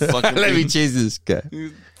guy with the fucking Let me thing. chase this guy.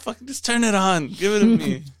 Fucking just turn it on. Give it to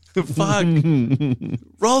me. Fuck.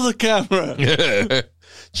 Roll the camera.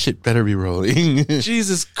 Shit better be rolling.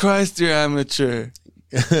 Jesus Christ, you're amateur.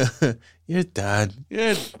 You're done.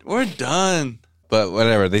 We're done. But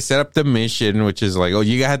whatever. They set up the mission, which is like, oh,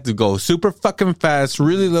 you have to go super fucking fast,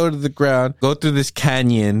 really low to the ground, go through this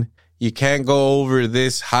canyon. You can't go over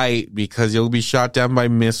this height because you'll be shot down by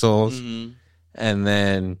missiles. Mm-hmm. And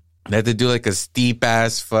then they have to do like a steep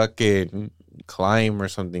ass fucking climb or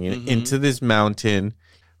something into this mountain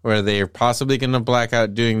where they're possibly going to black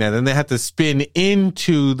out doing that. Then they have to spin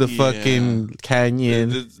into the fucking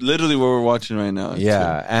canyon. It's literally what we're watching right now.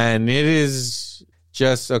 Yeah. And it is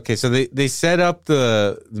just, okay. So they set up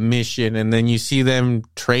the mission and then you see them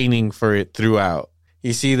training for it throughout.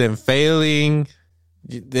 You see them failing.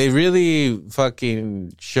 They really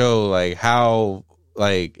fucking show like how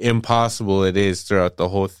like impossible it is throughout the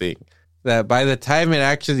whole thing. That by the time it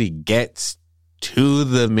actually gets to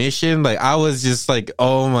the mission, like I was just like,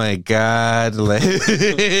 oh my God, like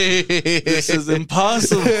this is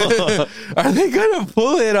impossible. Are they gonna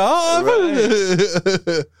pull it off?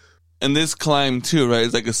 Right. And this climb too, right?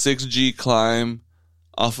 It's like a 6G climb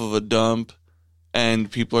off of a dump,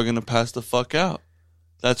 and people are gonna pass the fuck out.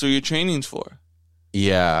 That's what your training's for.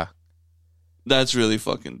 Yeah. That's really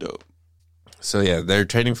fucking dope. So yeah, they're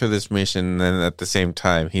training for this mission, and then at the same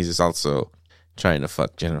time, he's also trying to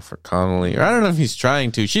fuck Jennifer Connelly. Or I don't know if he's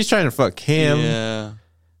trying to. She's trying to fuck him. Yeah.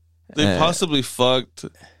 They possibly fucked.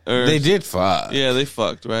 Or, they did fuck. Yeah, they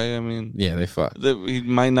fucked, right? I mean... Yeah, they fucked. He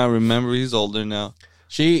might not remember. He's older now.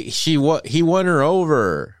 He won her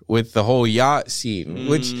over with the whole yacht scene,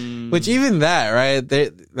 which even that, right?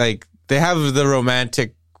 They have the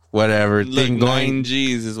romantic whatever thing going.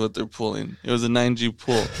 9Gs is what they're pulling. It was a 9G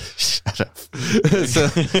pull. Shut up.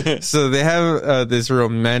 So they have this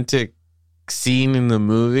romantic scene in the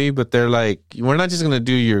movie, but they're like, we're not just gonna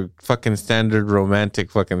do your fucking standard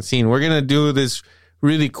romantic fucking scene. We're gonna do this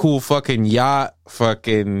really cool fucking yacht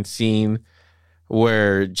fucking scene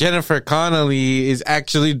where Jennifer Connelly is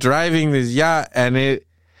actually driving this yacht, and it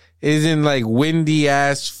is in like windy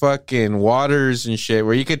ass fucking waters and shit,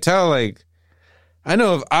 where you could tell, like, I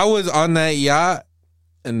know if I was on that yacht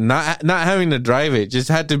and not having to drive it, just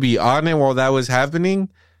had to be on it while that was happening,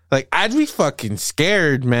 like, I'd be fucking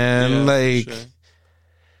scared, man. Yeah, like, for sure.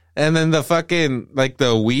 And then the fucking, like,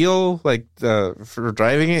 the wheel, like, for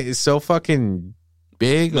driving it is so fucking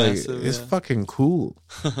big. Massive, like, it's fucking cool.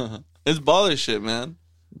 It's baller shit, man.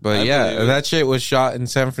 But yeah, that shit was shot in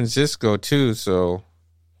San Francisco too, so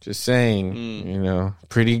just saying, you know,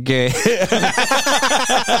 pretty gay. A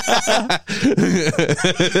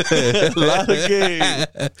lot of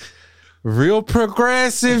gay. Real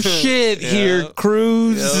progressive shit here,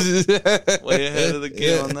 Cruz. Yep. Way ahead of the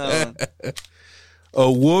game on that one.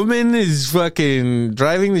 A woman is fucking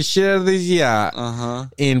driving the shit out of this yacht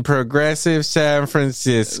in progressive San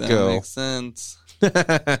Francisco. That makes sense.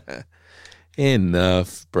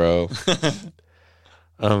 Enough, bro. This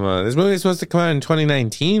movie is supposed to come out in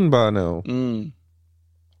 2019, Bono.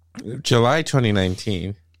 July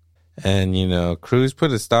 2019. And, you know, Cruz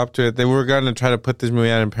put a stop to it. They were going to try to put this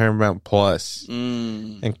movie out in Paramount Plus.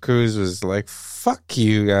 And Cruz was like, fuck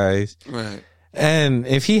you guys. Right. And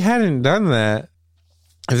if he hadn't done that,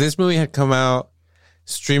 if this movie had come out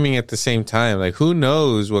streaming at the same time, like, who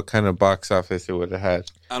knows what kind of box office it would have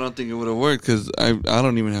had. I don't think it would have worked because I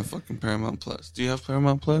don't even have fucking Paramount Plus. Do you have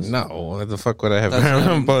Paramount Plus? No. What the fuck would I have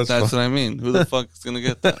Paramount Plus? That's what I mean. Who the fuck is going to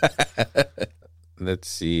get that? Let's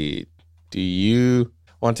see. Do you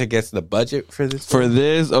want to guess the budget for this? For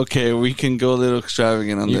this? Okay, we can go a little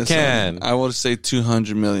extravagant on this. You can. I would say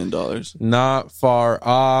 $200 million. Not far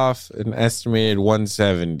off. An estimated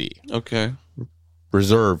 170. Okay.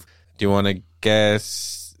 Reserve. Do you want to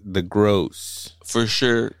guess the gross? For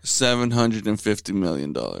sure, $750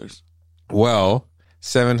 million. Well,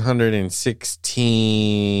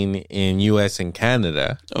 716 in U.S. and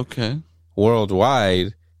Canada. Okay.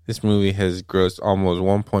 Worldwide, this movie has grossed almost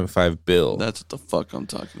 1.5 billion. That's what the fuck I'm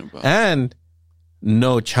talking about. And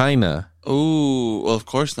no China. Ooh, well, of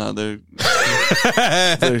course not. They're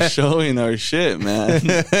showing our shit, man.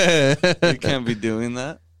 We can't be doing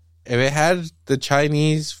that. If it had the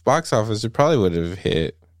Chinese box office, it probably would have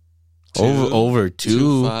hit over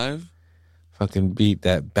 2.5. Fucking beat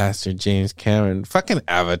that bastard James Cameron. Fucking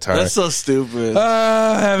Avatar. That's so stupid.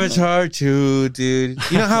 Avatar 2, dude.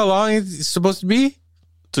 You know how long it's supposed to be?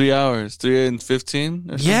 3 hours, 3 and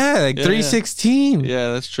 15. Yeah, like 3:16.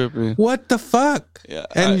 Yeah, that's trippy. What the fuck? Yeah,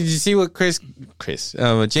 and did you see what James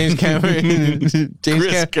Cameron,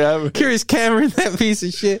 Chris Cameron, that piece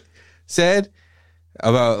of shit, said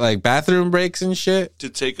about like bathroom breaks and shit? To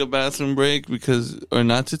take a bathroom break or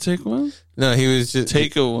not to take one? No, he was just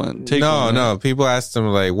take one. No. People asked him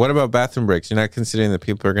like, "What about bathroom breaks? You're not considering that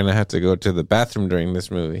people are gonna have to go to the bathroom during this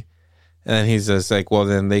movie." And then he's just like, "Well,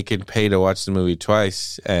 then they could pay to watch the movie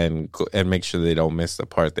twice and make sure they don't miss the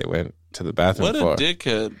part they went to the bathroom for." What a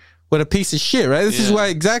dickhead! What a piece of shit, right? This is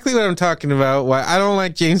exactly what I'm talking about. Why I don't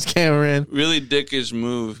like James Cameron. Really dickish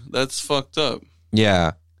move. That's fucked up.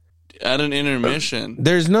 Yeah. At an intermission.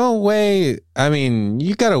 There's no way. I mean,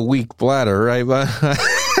 you got a weak bladder, right?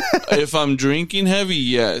 If I'm drinking heavy,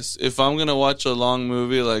 yes. If I'm going to watch a long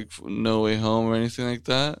movie like No Way Home or anything like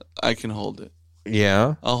that, I can hold it.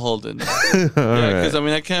 Yeah. I'll hold it. Because, I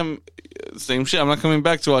mean, I can't... Same shit. I'm not coming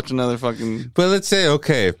back to watch another fucking... But let's say,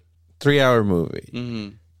 okay, 3-hour movie. Mm-hmm.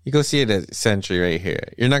 You go see it at Century right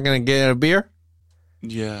here. You're not going to get a beer?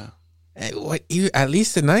 Yeah. At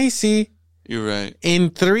least an icy. You're right. In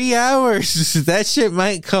 3 hours, that shit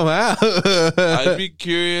might come out. I'd be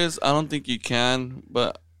curious. I don't think you can,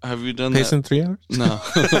 but have you done Piss that? in 3 hours? No.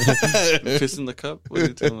 Piss in the cup? What are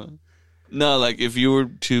you talking about? No, like if you were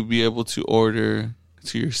to be able to order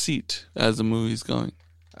to your seat as the movie's going.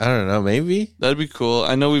 I don't know, maybe? That'd be cool.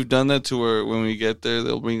 I know we've done that to where when we get there,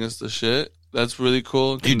 they'll bring us the shit. That's really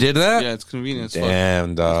cool. You did that? Yeah, it's convenient.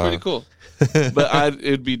 Damn, dog. It's pretty cool. But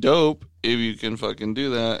it'd be dope if you can fucking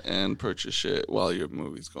do that and purchase shit while your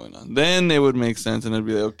movie's going on. Then it would make sense and I'd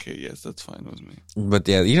be like, okay, yes, that's fine with me. But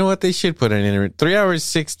yeah, you know what? They should put an internet. 3 hours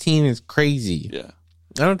 16 is crazy. Yeah.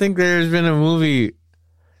 I don't think there's been a movie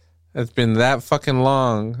that's been that fucking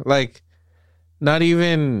long. Like, not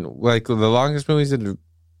even, like, the longest movies that have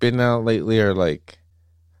been out lately are like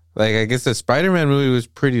I guess the Spider-Man movie was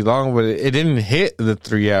pretty long, but it didn't hit the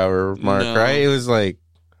 3-hour mark, right? It was like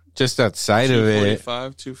just outside of it.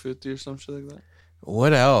 245, 250 or some shit like that.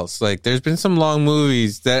 What else? Like, there's been some long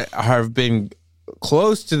movies that have been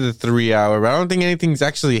close to the 3-hour, but I don't think anything's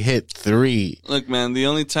actually hit 3. Look, man, the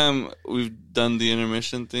only time we've done the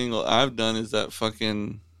intermission thing, I've done is that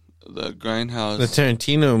fucking... The Grindhouse. The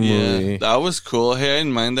Tarantino movie. Yeah, that was cool. Hey, I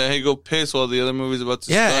didn't mind that. Hey, go piss while the other movie's about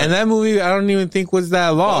to start. Yeah, and that movie I don't even think was that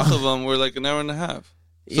long. Both of them were like an hour and a half.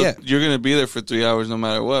 So yeah. You're going to be there for 3 hours no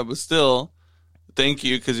matter what. But still, thank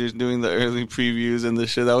you because you're doing the early previews and the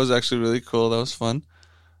shit. That was actually really cool. That was fun.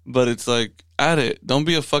 But it's like, at it. Don't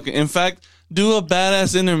be a fucking... In fact, do a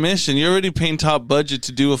badass intermission. You're already paying top budget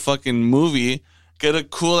to do a fucking movie. Get a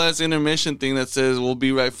cool-ass intermission thing that says, we'll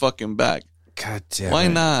be right fucking back. God damn Why it.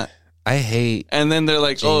 not? I hate. And then they're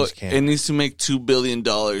like, James Cameron. It needs to make $2 billion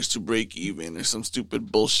to break even or some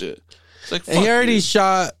stupid bullshit. It's like, fuck He already you.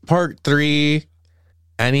 shot part 3,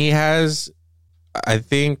 and he has, I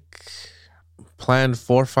think, planned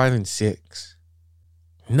 4, 5, and 6.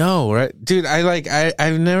 No, right, dude.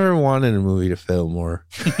 I've never wanted a movie to fail more.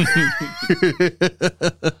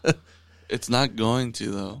 It's not going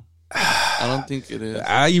to though. I don't think it is.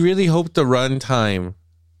 I really hope the runtime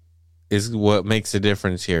is what makes a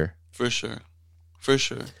difference here. For sure. For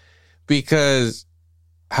sure. Because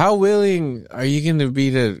how willing are you going to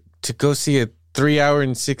be to go see a 3-hour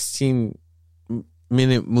and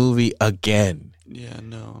 16-minute movie again? Yeah,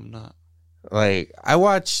 no, I'm not. Like, I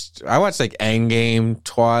watched like Endgame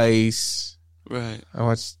twice. Right. I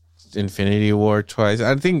watched Infinity War twice.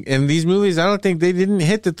 I think in these movies, I don't think they didn't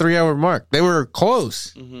hit the 3-hour mark. They were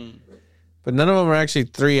close, but none of them were actually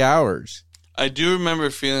 3 hours. I do remember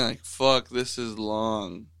feeling like, fuck, this is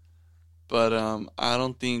long. But I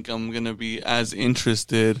don't think I'm going to be as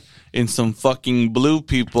interested in some fucking blue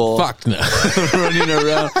people Fuck no. running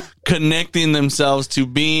around connecting themselves to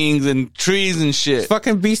beings and trees and shit.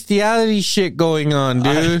 Fucking bestiality shit going on,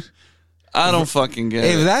 dude. I don't fucking get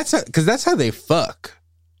it. If that's because that's how they fuck,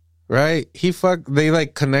 right? They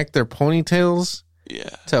like connect their ponytails. Yeah.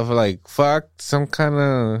 To like fuck some kind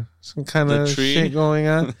of tree? shit going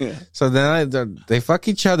on. Yeah. So then they fuck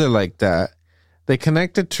each other like that. They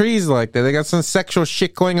connect to trees like that. They got some sexual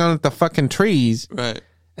shit going on with the fucking trees. Right.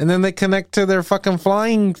 And then they connect to their fucking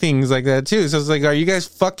flying things like that too. So it's like, are you guys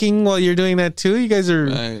fucking while you're doing that too? You guys are.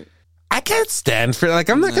 Right. I can't stand for like.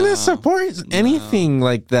 I'm not gonna support anything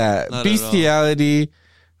like that. Not Bestiality,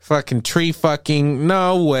 fucking tree fucking.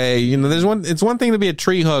 No way. You know, It's one thing to be a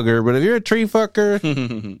tree hugger, but if you're a tree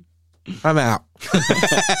fucker, I'm out.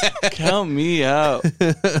 Count me out.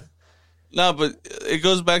 No, but it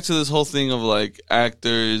goes back to this whole thing of like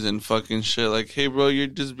actors and fucking shit. Like, hey, bro, you're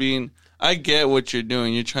just being. I get what you're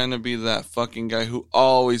doing. You're trying to be that fucking guy who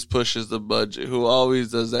always pushes the budget, who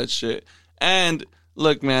always does that shit. And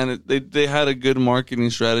look, man, they had a good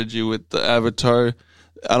marketing strategy with the Avatar.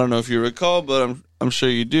 I don't know if you recall, but I'm sure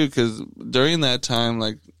you do, because during that time,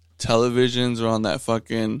 like, televisions were on that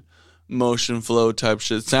fucking motion flow type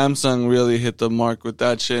shit. Samsung really hit the mark with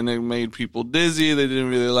that shit, and it made people dizzy. They didn't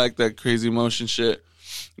really like that crazy motion shit.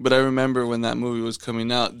 But I remember when that movie was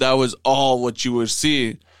coming out, that was all what you would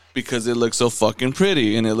see, because it looked so fucking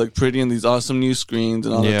pretty, and it looked pretty in these awesome new screens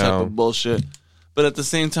and all that type of bullshit. But at the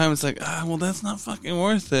same time, it's like, well, that's not fucking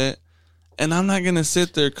worth it. And I'm not going to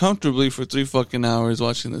sit there comfortably for 3 fucking hours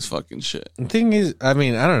watching this fucking shit. The thing is, I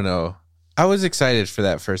mean, I don't know. I was excited for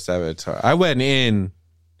that first Avatar. I went in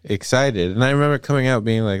excited, and I remember coming out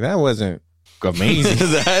being like, that wasn't amazing.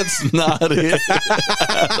 That's not it.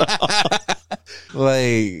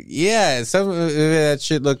 Like, yeah, some of that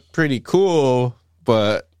shit looked pretty cool,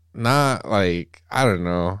 but not like, I don't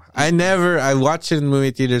know. I watched it in the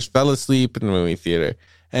movie theaters, fell asleep in the movie theater.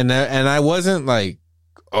 And I wasn't like,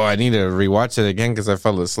 oh, I need to rewatch it again because I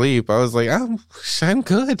fell asleep. I was like, I'm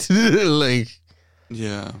good. Like,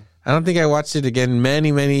 yeah. I don't think I watched it again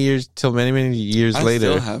many years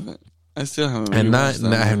later. I still haven't. And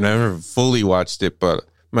I've never fully watched it, but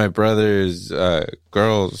my brother's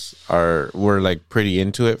girls were like pretty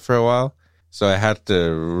into it for a while, so I had to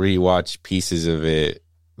rewatch pieces of it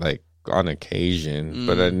like on occasion.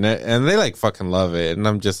 But and they like fucking love it, and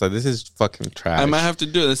I'm just like, this is fucking trash. I might have to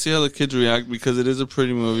do it. Let's see how the kids react, because it is a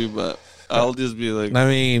pretty movie. But I'll just be like, I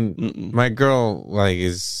mean, my girl like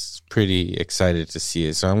is pretty excited to see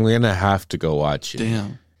it, so I'm gonna have to go watch it.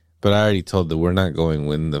 Damn. But I already told them we're not going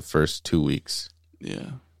within the first 2 weeks.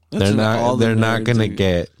 Yeah. They're not gonna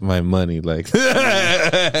get my money like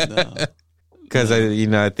that. Because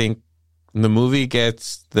I think the movie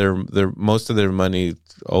gets their most of their money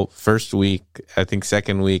first week. I think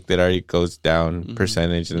second week that already goes down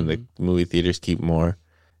percentage, and the movie theaters keep more.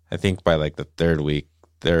 I think by like the third week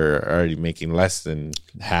they're already making less than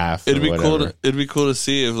half. It'd be cool to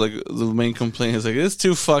see if like the main complaint is like, it's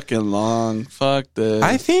too fucking long. Fuck this.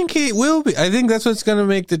 I think it will be. I think that's what's gonna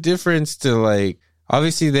make the difference. To like,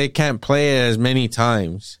 obviously they can't play it as many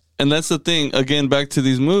times, and that's the thing. Again, back to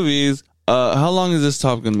these movies. How long is this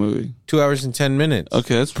Top Gun movie? 2 hours and 10 minutes.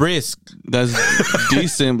 Okay, that's brisk. That's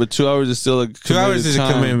decent, but 2 hours is still a 2 hours is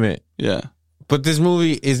a commitment. Yeah, but this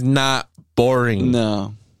movie is not boring.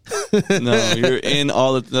 No, you're in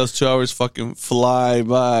all of those 2 hours. Fucking fly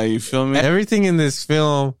by. You feel me? Everything in this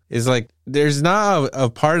film is like, there's not a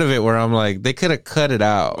part of it where I'm like, they could have cut it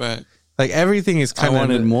out. Right. Like everything is kind of. I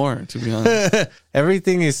wanted more, to be honest.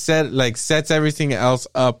 Everything is sets everything else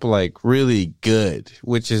up like really good,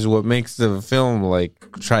 which is what makes the film like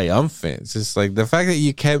triumphant. It's just like the fact that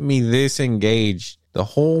you kept me this engaged the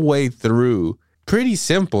whole way through. Pretty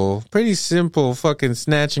simple fucking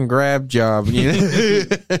snatch and grab job. You know?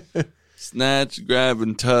 Snatch, grab,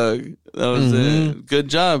 and tug. That was it. Good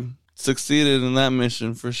job. Succeeded in that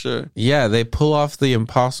mission for sure. Yeah, they pull off the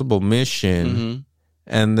impossible mission.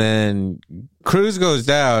 And then Cruz goes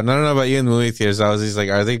down. I don't know about you in the movie theaters. I was just like,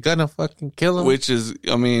 are they gonna fucking kill him? Which is,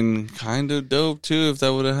 I mean, kind of dope too if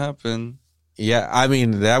that would have happened. Yeah, I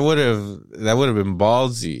mean, that would have been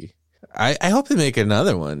ballsy. I hope they make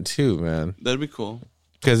another one too, man. That'd be cool.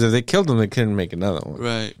 Because if they killed him, they couldn't make another one.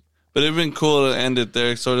 Right. But it'd been cool to end it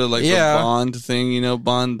there, sort of like the Bond thing, you know.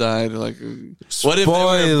 Bond died. Like, what if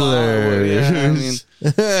they were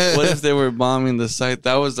what if they were bombing the site?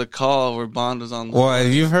 That was the call where Bond was on. Well,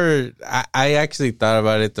 you've heard. I actually thought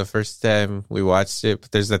about it the first time we watched it,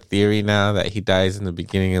 but there's a theory now that he dies in the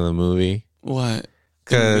beginning of the movie. What?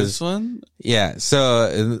 This one? Yeah.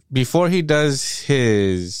 So before he does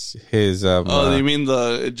his you mean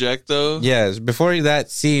the ejecto? Yes. Before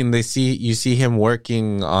that scene, you see him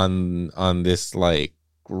working on this like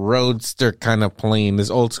roadster kind of plane, this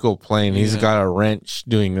old school plane. He's got a wrench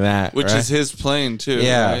doing that, which is his plane too.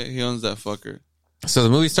 Yeah, right? He owns that fucker. So the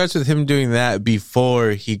movie starts with him doing that before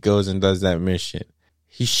he goes and does that mission.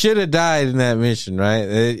 He should have died in that mission, right?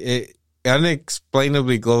 It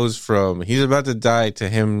unexplainably goes from he's about to die to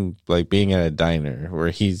him like being at a diner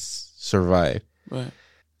where he's survived. Right.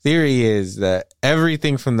 Theory is that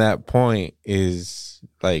everything from that point is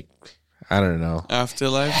like, I don't know,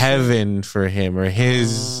 afterlife, heaven for him, or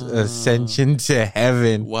his ascension to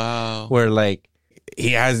heaven. Wow. Where like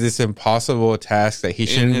he has this impossible task that he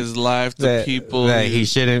shouldn't in his life, people that he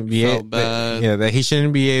shouldn't be bad. that he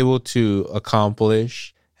shouldn't be able to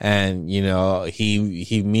accomplish. And, you know,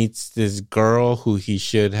 he meets this girl who he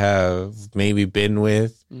should have maybe been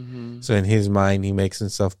with. Mm-hmm. So in his mind, he makes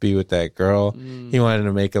himself be with that girl. He wanted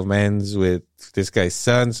to make amends with this guy's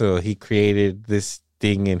son. So he created this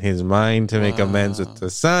thing in his mind to make amends with the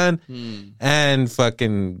son and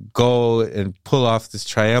fucking go and pull off this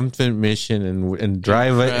triumphant mission and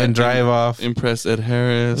drive off. Impress Ed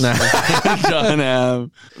Harris, John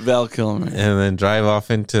Hamm, Val Kilmer. And then drive off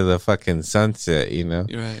into the fucking sunset, you know?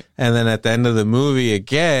 You're right. And then at the end of the movie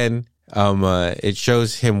again, it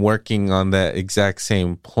shows him working on that exact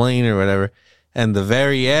same plane or whatever. And the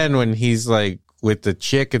very end when he's like with the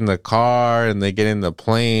chick in the car and they get in the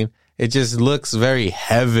plane, it just looks very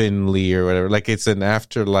heavenly or whatever. Like it's an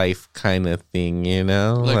afterlife kind of thing, you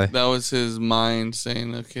know? Like that was his mind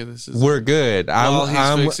saying, okay, this is... We're good. While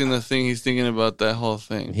he's fixing the thing, he's thinking about that whole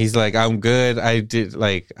thing. He's like, I'm good.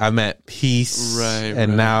 I'm at peace. Right.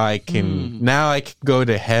 And now I can go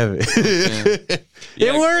to heaven. Okay.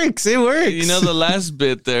 It works. You know, the last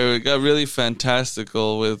bit there, it got really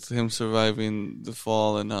fantastical with him surviving the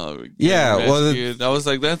fall and how rescued. I was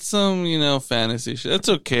like, that's some, you know, fantasy shit. That's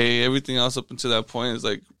okay. Everything else up until that point is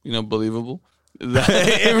like, you know, believable.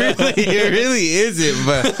 it really isn't,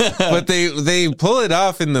 but they pull it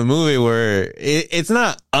off in the movie where it's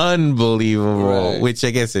not unbelievable, right. Which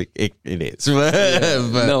I guess it is.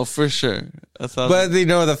 But, no, for sure. But you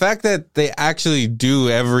know, the fact that they actually do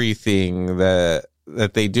everything that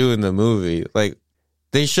they do in the movie, like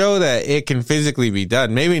they show that it can physically be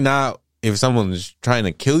done. Maybe not if someone's trying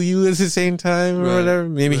to kill you at the same time or whatever.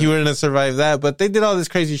 Maybe he wouldn't have survived that. But they did all this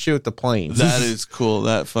crazy shit with the plane. That is cool.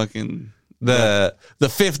 That fucking the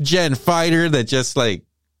 5th gen fighter that just like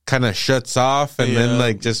kind of shuts off and then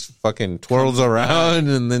like just fucking twirls around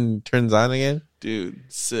and then turns on again. Dude,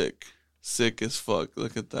 sick as fuck.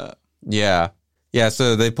 Look at that. Yeah.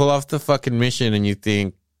 So they pull off the fucking mission and you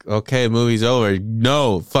think, okay, movie's over.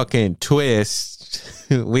 No, fucking twist.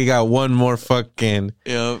 We got one more fucking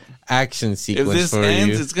action sequence. If this for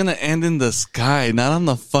ends, you. It's gonna end in the sky, not on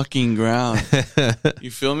the fucking ground. You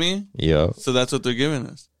feel me? Yeah. So that's what they're giving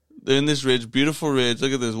us. They're in this ridge, beautiful ridge.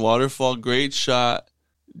 Look at this waterfall, great shot.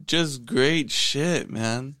 Just great shit,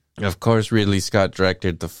 man. Of course, Ridley Scott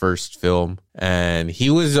directed the first film, and he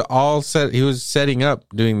was all set. He was setting up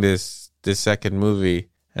doing this second movie.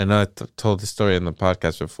 And I told the story on the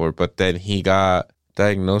podcast before, but then he got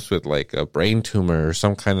diagnosed with like a brain tumor or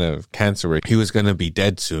some kind of cancer where he was going to be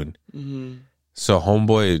dead soon. Mm-hmm. So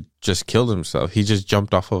homeboy just killed himself. He just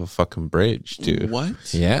jumped off of a fucking bridge, dude.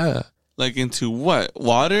 What? Yeah. Like into what?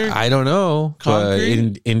 Water? I don't know.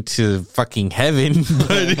 Concrete? But into fucking heaven.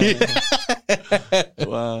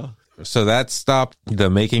 Wow. So that stopped the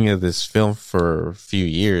making of this film for a few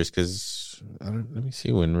years because let me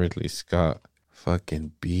see when Ridley Scott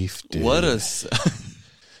fucking beef, dude. What a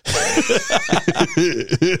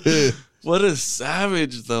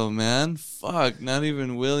savage though, man. Fuck, not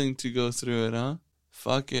even willing to go through it, huh?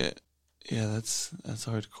 Fuck it. Yeah, that's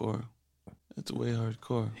hardcore. That's way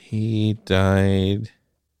hardcore. He died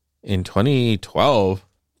in 2012.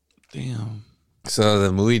 Damn. So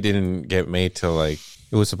the movie didn't get made till like,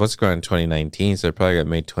 it was supposed to go out in 2019, so it probably got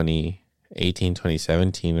made 2018,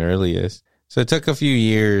 2017 earliest. So it took a few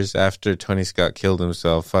years after Tony Scott killed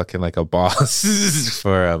himself, fucking like a boss,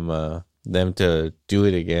 for them to do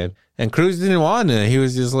it again. And Cruise didn't want to. He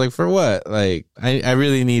was just like, for what? Like, I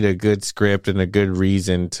really need a good script and a good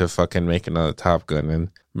reason to fucking make another Top Gun. And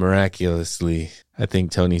miraculously, I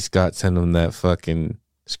think Tony Scott sent him that fucking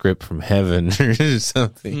script from heaven or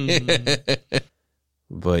something. Mm-hmm.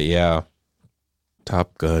 But yeah,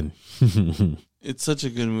 Top Gun. It's such a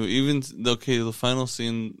good movie. Even, the final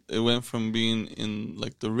scene, it went from being in,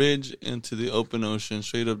 like, the ridge into the open ocean,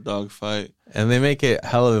 straight up dogfight. And they make it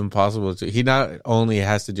hell of impossible to... He not only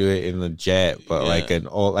has to do it in the jet, but like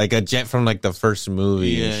a jet from, like, the first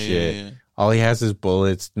movie and shit. Yeah. All he has is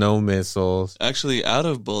bullets, no missiles. Actually, out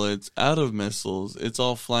of bullets, out of missiles, it's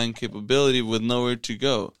all flying capability with nowhere to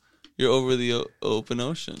go. You're over the open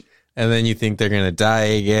ocean. And then you think they're going to die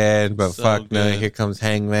again, but so fuck good. No, here comes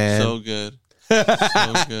Hangman. So good.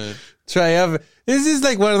 So good. Triumphant. This is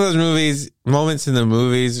like one of those moments in the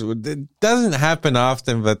movies. It doesn't happen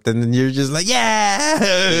often, but then you're just like, yeah.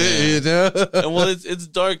 You know? And well, it's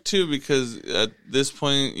dark too, because at this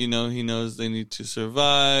point, you know, he knows they need to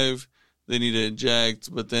survive. They need to eject,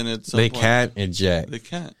 but then it's they can't eject. They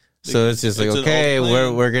can't. So it's just like, okay,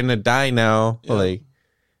 we're gonna die now. Yeah. Like,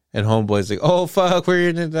 and homeboy's like, oh fuck,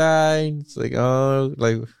 we're gonna die. It's like, oh,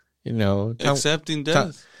 like, you know, accepting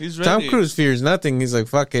death. He's ready. Tom Cruise fears nothing. He's like,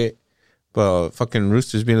 fuck it. But fucking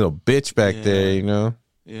Rooster's being a little bitch back there, you know?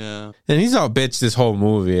 Yeah. And he's all bitch this whole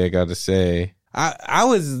movie, I gotta say. I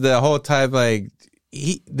was the whole time like,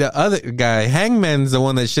 the other guy, Hangman's the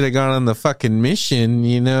one that should have gone on the fucking mission,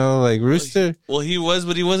 you know, like Rooster. Well, he was,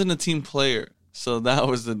 but he wasn't a team player. So that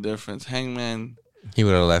was the difference. Hangman, he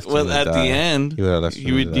would have left. Well, at the end,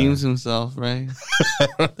 he redeems himself, right?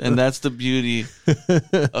 And that's the beauty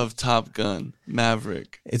of Top Gun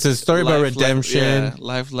Maverick. It's a story about redemption,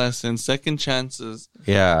 life lessons, second chances,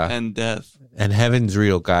 and death. And heaven's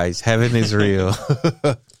real, guys. Heaven is real.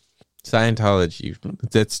 Scientology.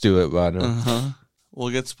 Let's do it, Bono. We'll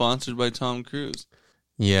get sponsored by Tom Cruise.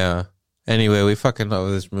 Yeah. Anyway, we fucking love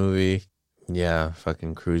this movie. Yeah,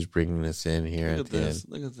 fucking Cruise bringing us in here at the end.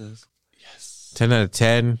 Look at this. Yes. 10 out of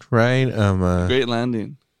 10, right? Great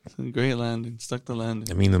landing. Great landing. Stuck the landing.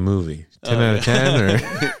 I mean the movie. 10 out of 10? Or,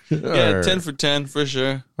 yeah, 10 for 10 for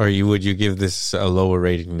sure. Or would you give this a lower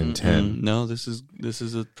rating than 10? No, this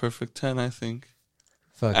is a perfect 10, I think.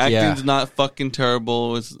 Fuck, Acting's not fucking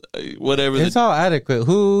terrible. It's whatever. It's all adequate.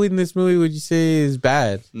 Who in this movie would you say is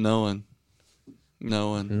bad? No one.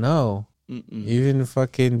 No. Even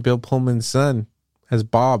fucking Bill Pullman's son as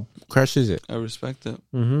Bob crushes it. I respect it.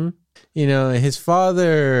 You know, his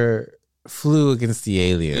father flew against the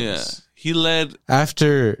aliens. Yeah. He led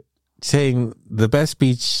after saying the best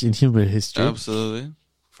speech in human history. Absolutely.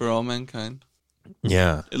 For all mankind.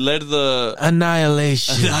 Yeah. It led the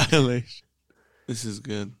annihilation. This is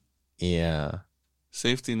good. Yeah.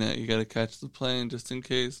 Safety net. You got to catch the plane just in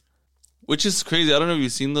case. Which is crazy. I don't know if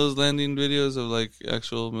you've seen those landing videos of like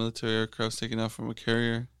actual military aircrafts taken out from a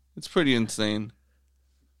carrier. It's pretty insane.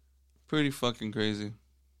 Pretty fucking crazy.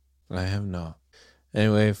 I have not.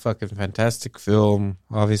 Anyway, fucking fantastic film.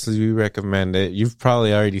 Obviously, we recommend it. You've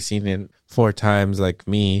probably already seen it 4 times like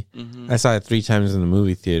me. I saw it 3 times in the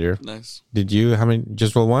movie theater. Nice. Did you? How many?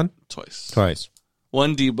 Just one? Twice.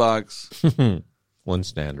 1 D-box. 1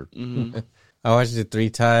 standard. I watched it 3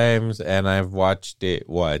 times, and I've watched it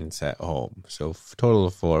once at home. So, total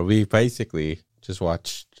of 4. We basically just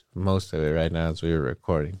watched most of it right now as we were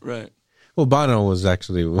recording. Right. Well, Bono was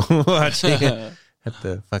actually watching it. Had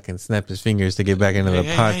to fucking snap his fingers to get back into the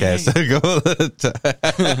podcast.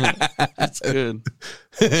 That's good.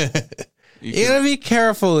 You gotta be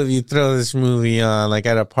careful if you throw this movie on, like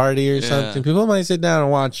at a party or something. People might sit down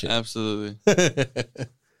and watch it. Absolutely.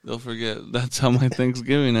 They'll forget. That's how my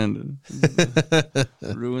Thanksgiving ended.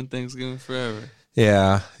 Ruined Thanksgiving forever.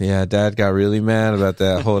 Yeah. Dad got really mad about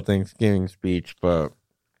that whole Thanksgiving speech, but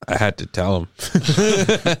I had to tell him.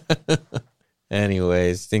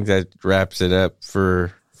 Anyways, I think that wraps it up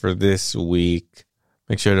for this week.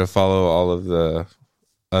 Make sure to follow all of the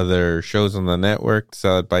other shows on the network,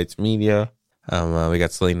 Salad Bites Media. We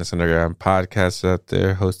got Salinas Underground podcast out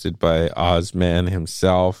there, hosted by Ozman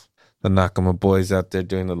himself. The Nakama Boys out there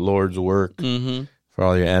doing the Lord's work for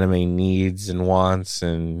all your anime needs and wants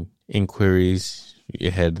and inquiries. You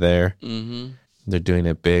head there. They're doing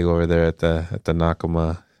it big over there at the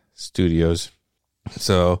Nakama Studios.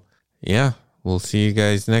 So, yeah. We'll see you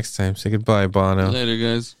guys next time. Say goodbye, Bono. Later,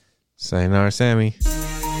 guys. Sayonara, Sammy.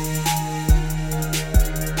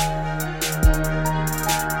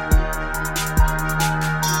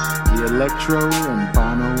 The Electro and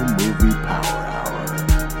Bono Movie Power